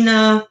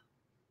 gina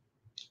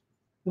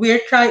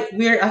we're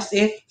as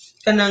if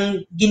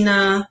kanang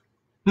gina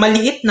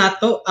maliit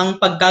nato ang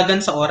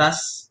paggagan sa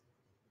oras.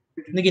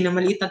 Na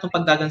ginamaliit na itong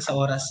paggagan sa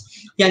oras.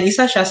 Yan,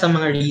 isa siya sa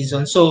mga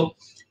reason. So,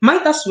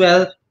 might as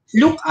well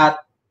look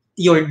at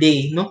your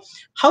day, no?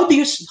 How do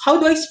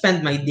I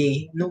spend my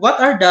day? No?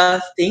 What are the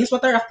things,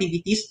 what are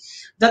activities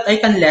that I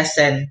can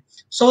lessen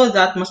so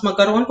that mas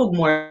magkaroon ko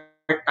more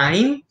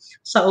time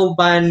sa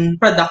uban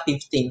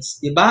productive things,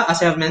 'di ba?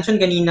 As I have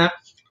mentioned kanina,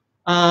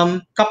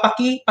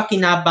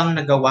 pakinabang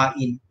na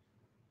gawain.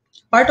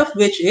 Part of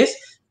which is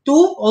to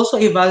also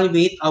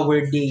evaluate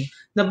our day.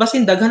 Na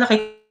basin daghan na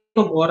kay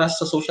oras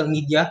sa social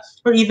media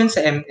or even sa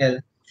ML.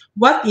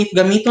 What if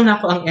gamiton na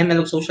ako ang ML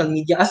o social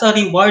media as a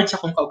reward sa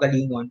akong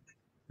kaugalingon?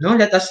 No,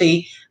 let us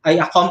say I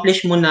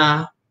accomplish mo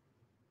na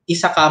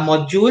isa ka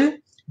module,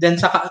 then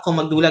saka ako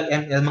magdulag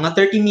ML mga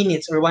 30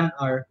 minutes or 1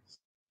 hour.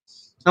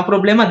 Ang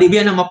problema di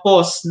biya na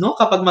ma-pause, no?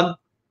 Kapag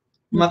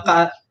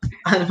maka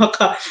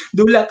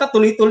dula ka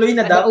tuloy-tuloy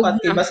na dapat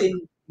kay basin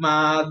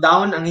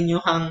ma-down ang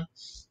inyong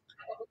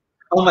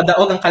o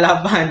madaog ang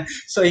kalaban.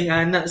 So,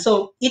 ingana.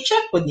 So,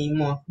 i-check po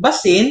nimo.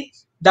 Basin,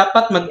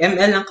 dapat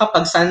mag-ML lang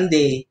kapag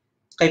Sunday.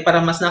 Kay para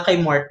mas na kay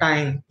more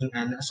time.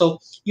 Ingana. So,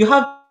 you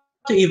have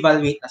to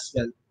evaluate as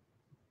well.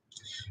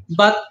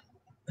 But,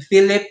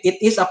 Philip,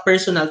 it is a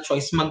personal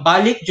choice.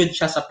 Magbalik jud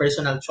siya sa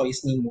personal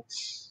choice nimo.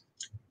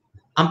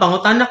 Ang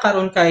pangutana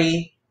karon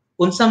kay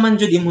unsa man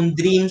jud imong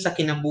dream sa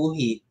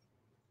kinabuhi.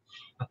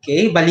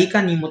 Okay?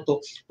 Balikan nimo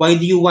to. Why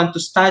do you want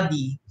to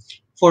study?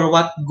 For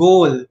what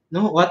goal?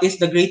 No? What is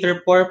the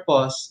greater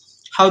purpose?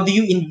 How do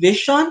you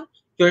envision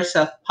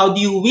yourself? How do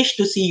you wish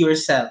to see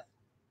yourself?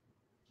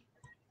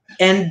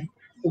 And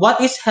what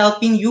is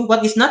helping you?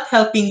 What is not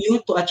helping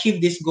you to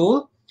achieve this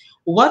goal?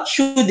 What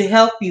should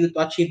help you to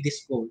achieve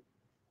this goal?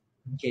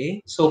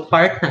 Okay? So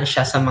part na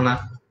siya sa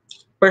mga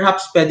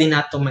perhaps pwede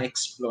nato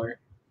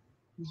ma-explore.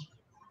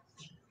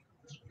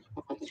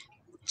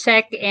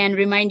 Check and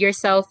remind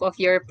yourself of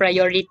your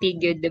priority,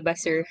 good, diba,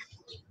 sir?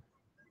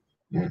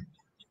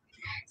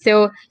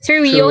 So,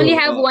 sir, we only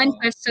have one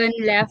question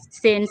left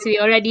since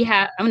we already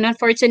have,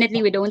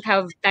 unfortunately, we don't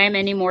have time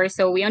anymore.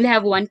 So, we only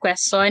have one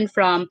question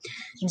from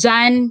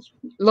John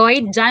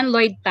Lloyd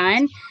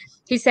Tan.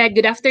 He said,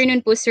 "Good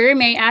afternoon po, sir.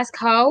 May I ask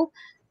how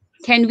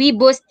can we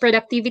boost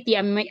productivity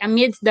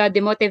amidst the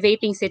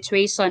demotivating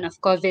situation of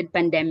COVID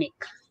pandemic?"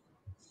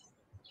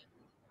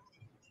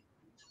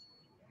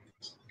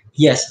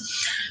 Yes.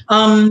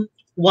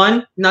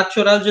 One,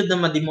 natural jud na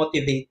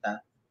ma-demotivate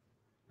ta.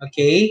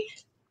 Okay?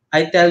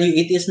 I tell you,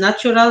 it is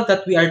natural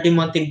that we are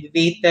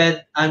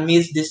demotivated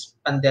amidst this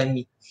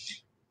pandemic.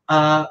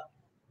 Do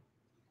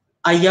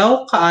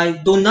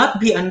not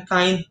be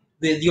unkind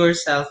with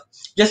yourself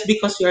just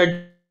because you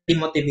are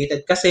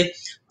demotivated. Kasi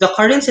the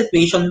current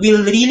situation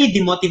will really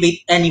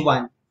demotivate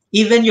anyone,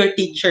 even your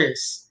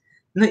teachers,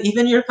 no,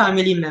 even your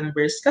family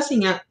members. Kasi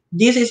nga,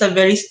 this is a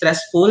very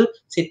stressful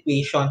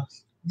situation.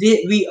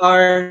 We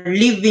are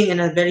living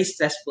in a very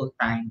stressful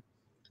time.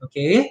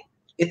 Okay?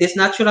 It is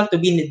natural to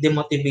be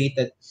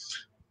demotivated.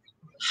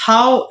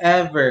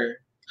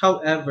 However,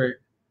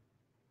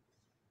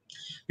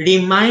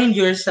 remind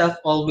yourself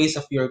always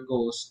of your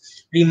goals.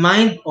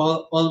 Remind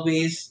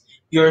always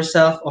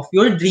yourself of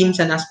your dreams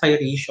and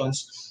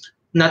aspirations,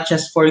 not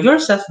just for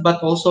yourself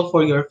but also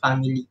for your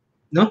family.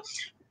 No?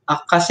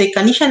 Kasi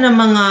kani siya ng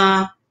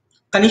mga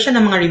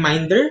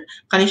reminder,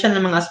 kani siya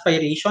ng mga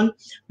aspiration,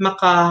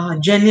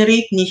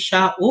 maka-generate ni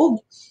siya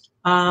og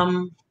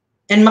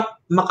and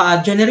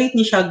maka-generate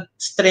ni siya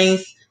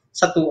strength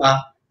sa tua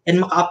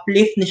and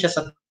maka-uplift ni siya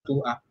sa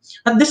tua.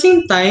 At the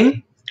same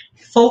time,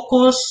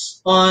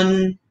 focus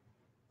on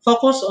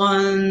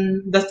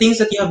the things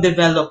that you have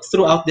developed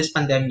throughout this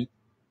pandemic,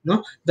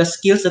 no? The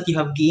skills that you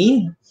have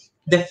gained,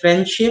 the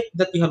friendship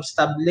that you have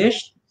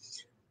established,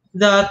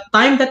 the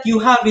time that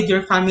you have with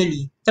your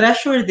family.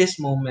 Treasure these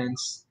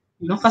moments,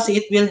 no? Kasi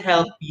it will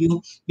help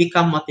you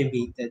become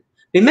motivated.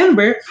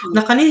 Remember,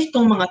 na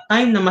kanitong mga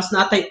time na mas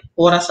natay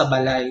oras sa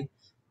balay.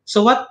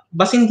 So what,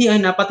 basin di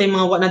ay napatay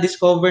mga na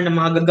discover na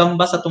mga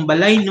gagamba sa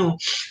tumbalay, no?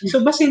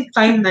 So basin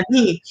time na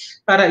ni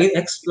para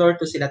i-explore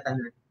to sila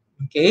tanan.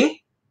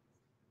 Okay?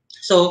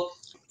 So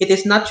it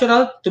is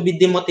natural to be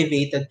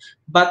demotivated,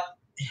 but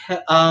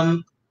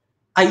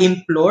I I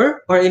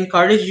implore or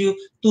encourage you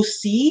to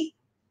see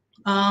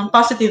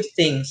positive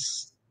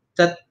things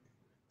that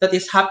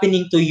is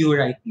happening to you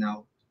right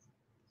now.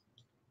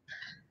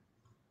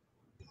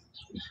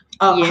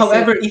 Yes, so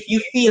However, if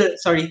you feel,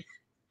 sorry,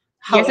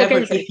 yes, okay,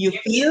 however, sorry. if you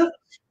feel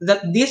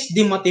that this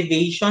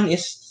demotivation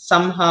is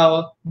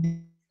somehow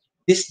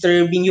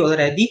disturbing you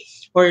already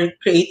or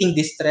creating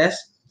distress,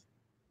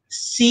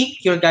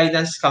 seek your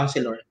guidance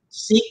counselor.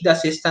 Seek the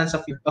assistance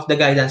of the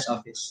guidance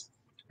office.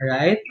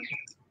 Alright?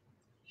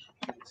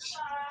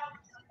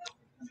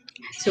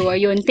 So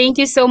ayun,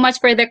 thank you so much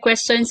for the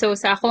question. So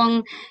sa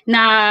akong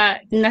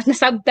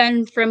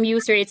nasabtan from you,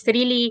 sir, it's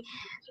really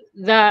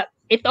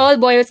it all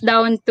boils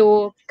down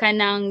to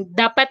kanang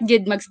dapat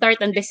gid mag-start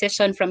ang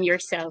decision from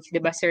yourself, 'di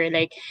ba sir?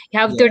 Like you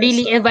have to Yes.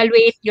 really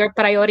evaluate your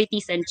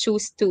priorities and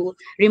choose to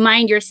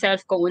remind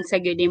yourself kung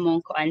unsa gyud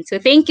imong kuan. So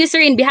thank you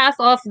sir in behalf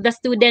of the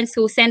students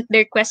who sent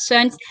their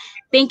questions.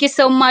 Thank you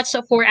so much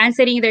for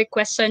answering their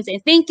questions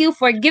and thank you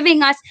for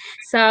giving us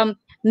some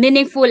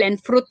meaningful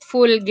and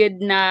fruitful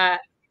good na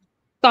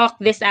talk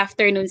this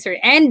afternoon, sir.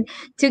 And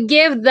to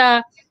give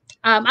the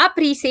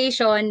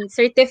appreciation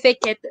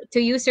certificate to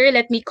you, sir,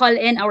 let me call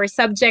in our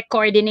subject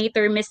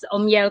coordinator, Miss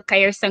Omiel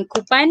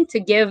Kayersangkupan,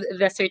 to give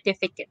the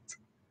certificate.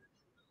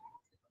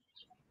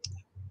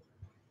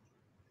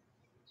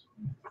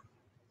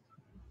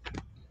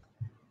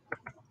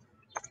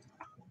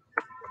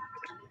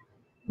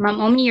 Ma'am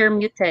Omi, you're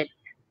muted.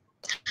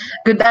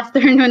 Good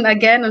afternoon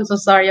again. I'm so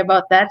sorry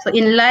about that. So,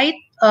 in light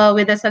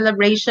with the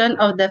celebration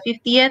of the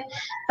 50th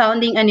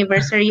founding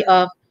anniversary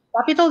of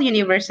Capital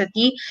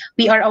University,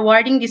 we are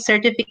awarding the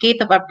Certificate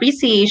of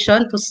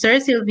Appreciation to Sir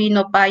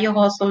Silvino Payo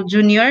Josol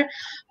Jr.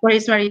 for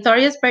his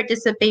meritorious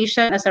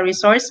participation as a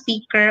resource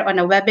speaker on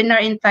a webinar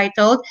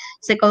entitled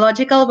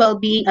Psychological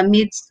Wellbeing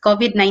Amidst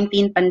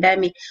COVID-19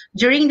 Pandemic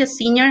during the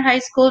Senior High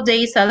School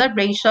Day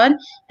celebration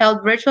held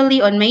virtually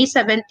on May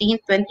 17,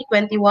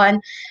 2021,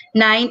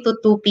 9 to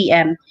 2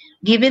 p.m.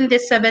 Given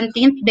this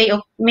 17th day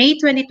of May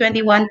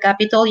 2021,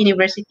 Capital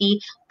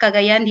University,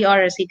 Cagayan de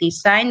Oro City,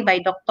 signed by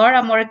Dr.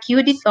 Amor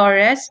Q. D.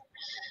 Torres,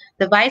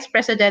 the Vice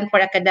President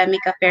for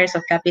Academic Affairs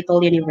of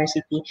Capital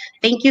University.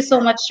 Thank you so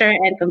much, sir,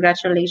 and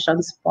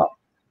congratulations po.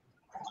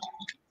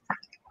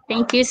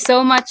 Thank you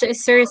so much,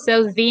 Sir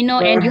Silvino.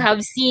 And you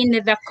have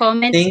seen the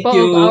comments Thank po of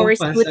you our once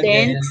students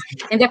again.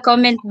 in the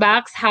comment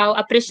box, how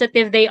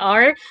appreciative they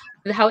are,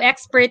 how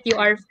expert you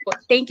are.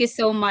 Thank you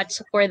so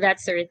much for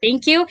that, sir.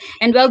 Thank you.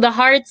 And well, the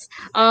hearts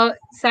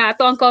sa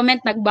ato ang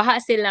comment,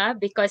 nagbaha sila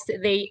because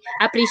they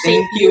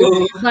appreciate Thank you.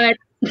 you. But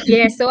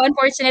yes, so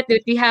unfortunate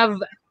that we have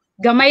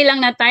gamay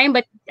lang na time.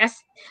 But as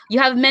you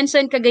have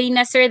mentioned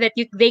kagayina, sir, that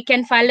they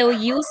can follow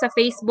you sa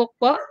Facebook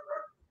po.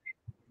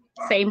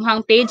 Sa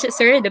imong page,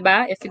 sir,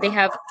 diba? If they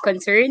have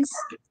concerns.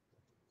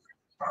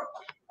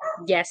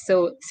 Yes,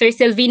 so Sir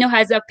Silvino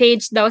has a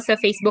page daw sa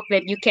Facebook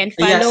that you can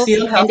Yeah, follow.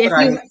 still And health if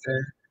you,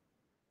 writer.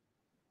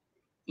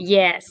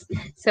 yes.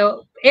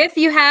 So if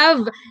you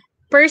have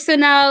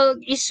personal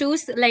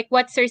issues like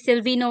what Sir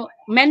Silvino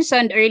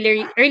mentioned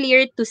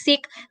earlier to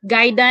seek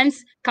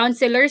guidance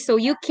counselor, so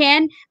you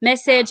can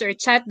message or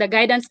chat the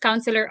guidance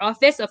counselor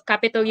office of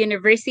Capital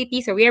University.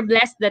 So we are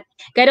blessed that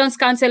guidance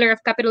counselor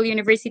of Capital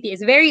University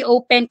is very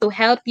open to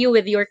help you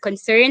with your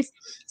concerns.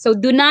 So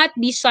do not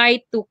be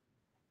shy to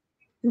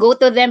go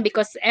to them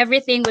because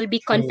everything will be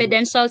True.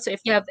 confidential. So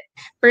if you have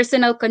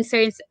personal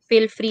concerns,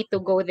 feel free to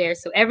go there.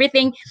 So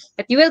everything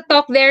that you will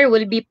talk there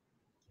will be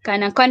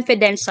kanang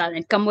confidential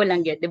and kamo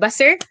lang yun, 'di ba,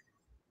 sir?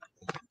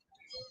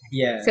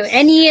 So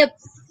Yes.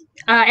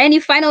 any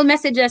final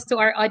messages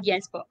to our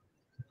audience po?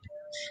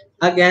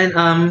 Again,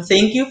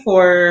 thank you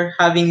for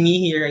having me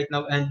here right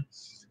now, and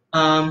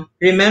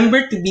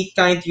remember to be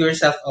kind to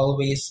yourself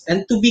always,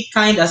 and to be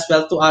kind as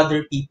well to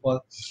other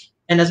people.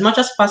 And as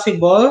much as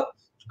possible,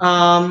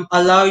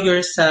 allow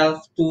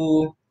yourself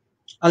to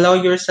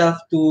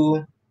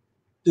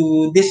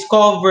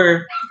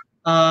discover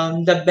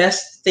the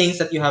best things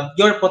that you have,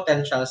 your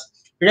potentials.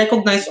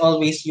 Recognize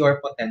always your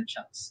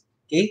potentials.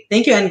 Okay?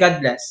 Thank you and God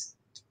bless.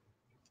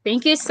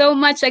 Thank you so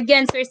much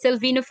again, Sir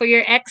Silvino, for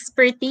your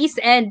expertise.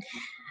 And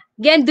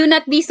again, do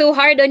not be so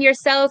hard on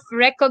yourself.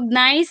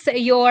 Recognize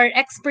your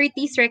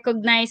expertise,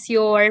 recognize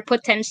your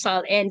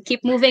potential, and keep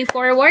moving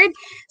forward.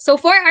 So,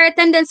 for our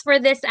attendance for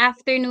this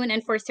afternoon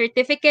and for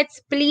certificates,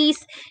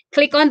 please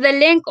click on the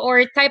link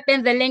or type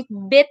in the link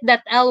bit.ly/SHS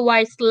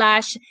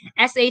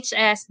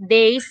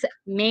days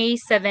May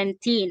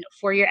 17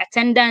 for your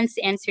attendance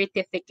and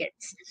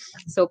certificates.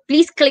 So,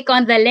 please click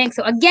on the link.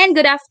 So, again,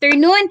 good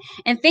afternoon,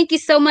 and thank you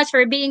so much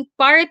for being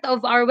part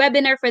of our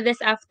webinar for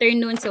this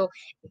afternoon. So,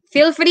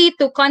 feel free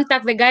to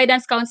contact the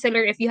guidance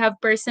counselor if you have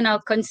personal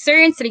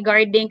concerns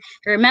regarding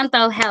your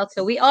mental health.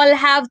 So we all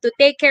have to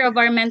take care of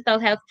our mental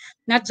health,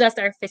 not just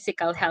our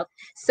physical health.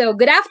 So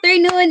good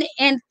afternoon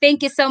and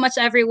thank you so much,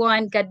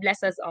 everyone. God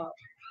bless us all.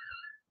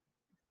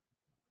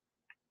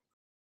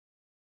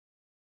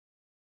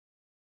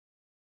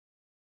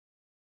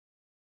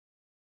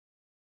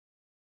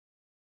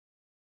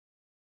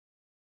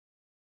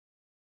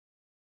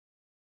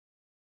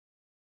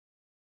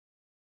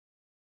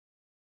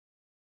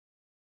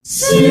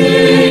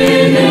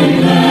 Singing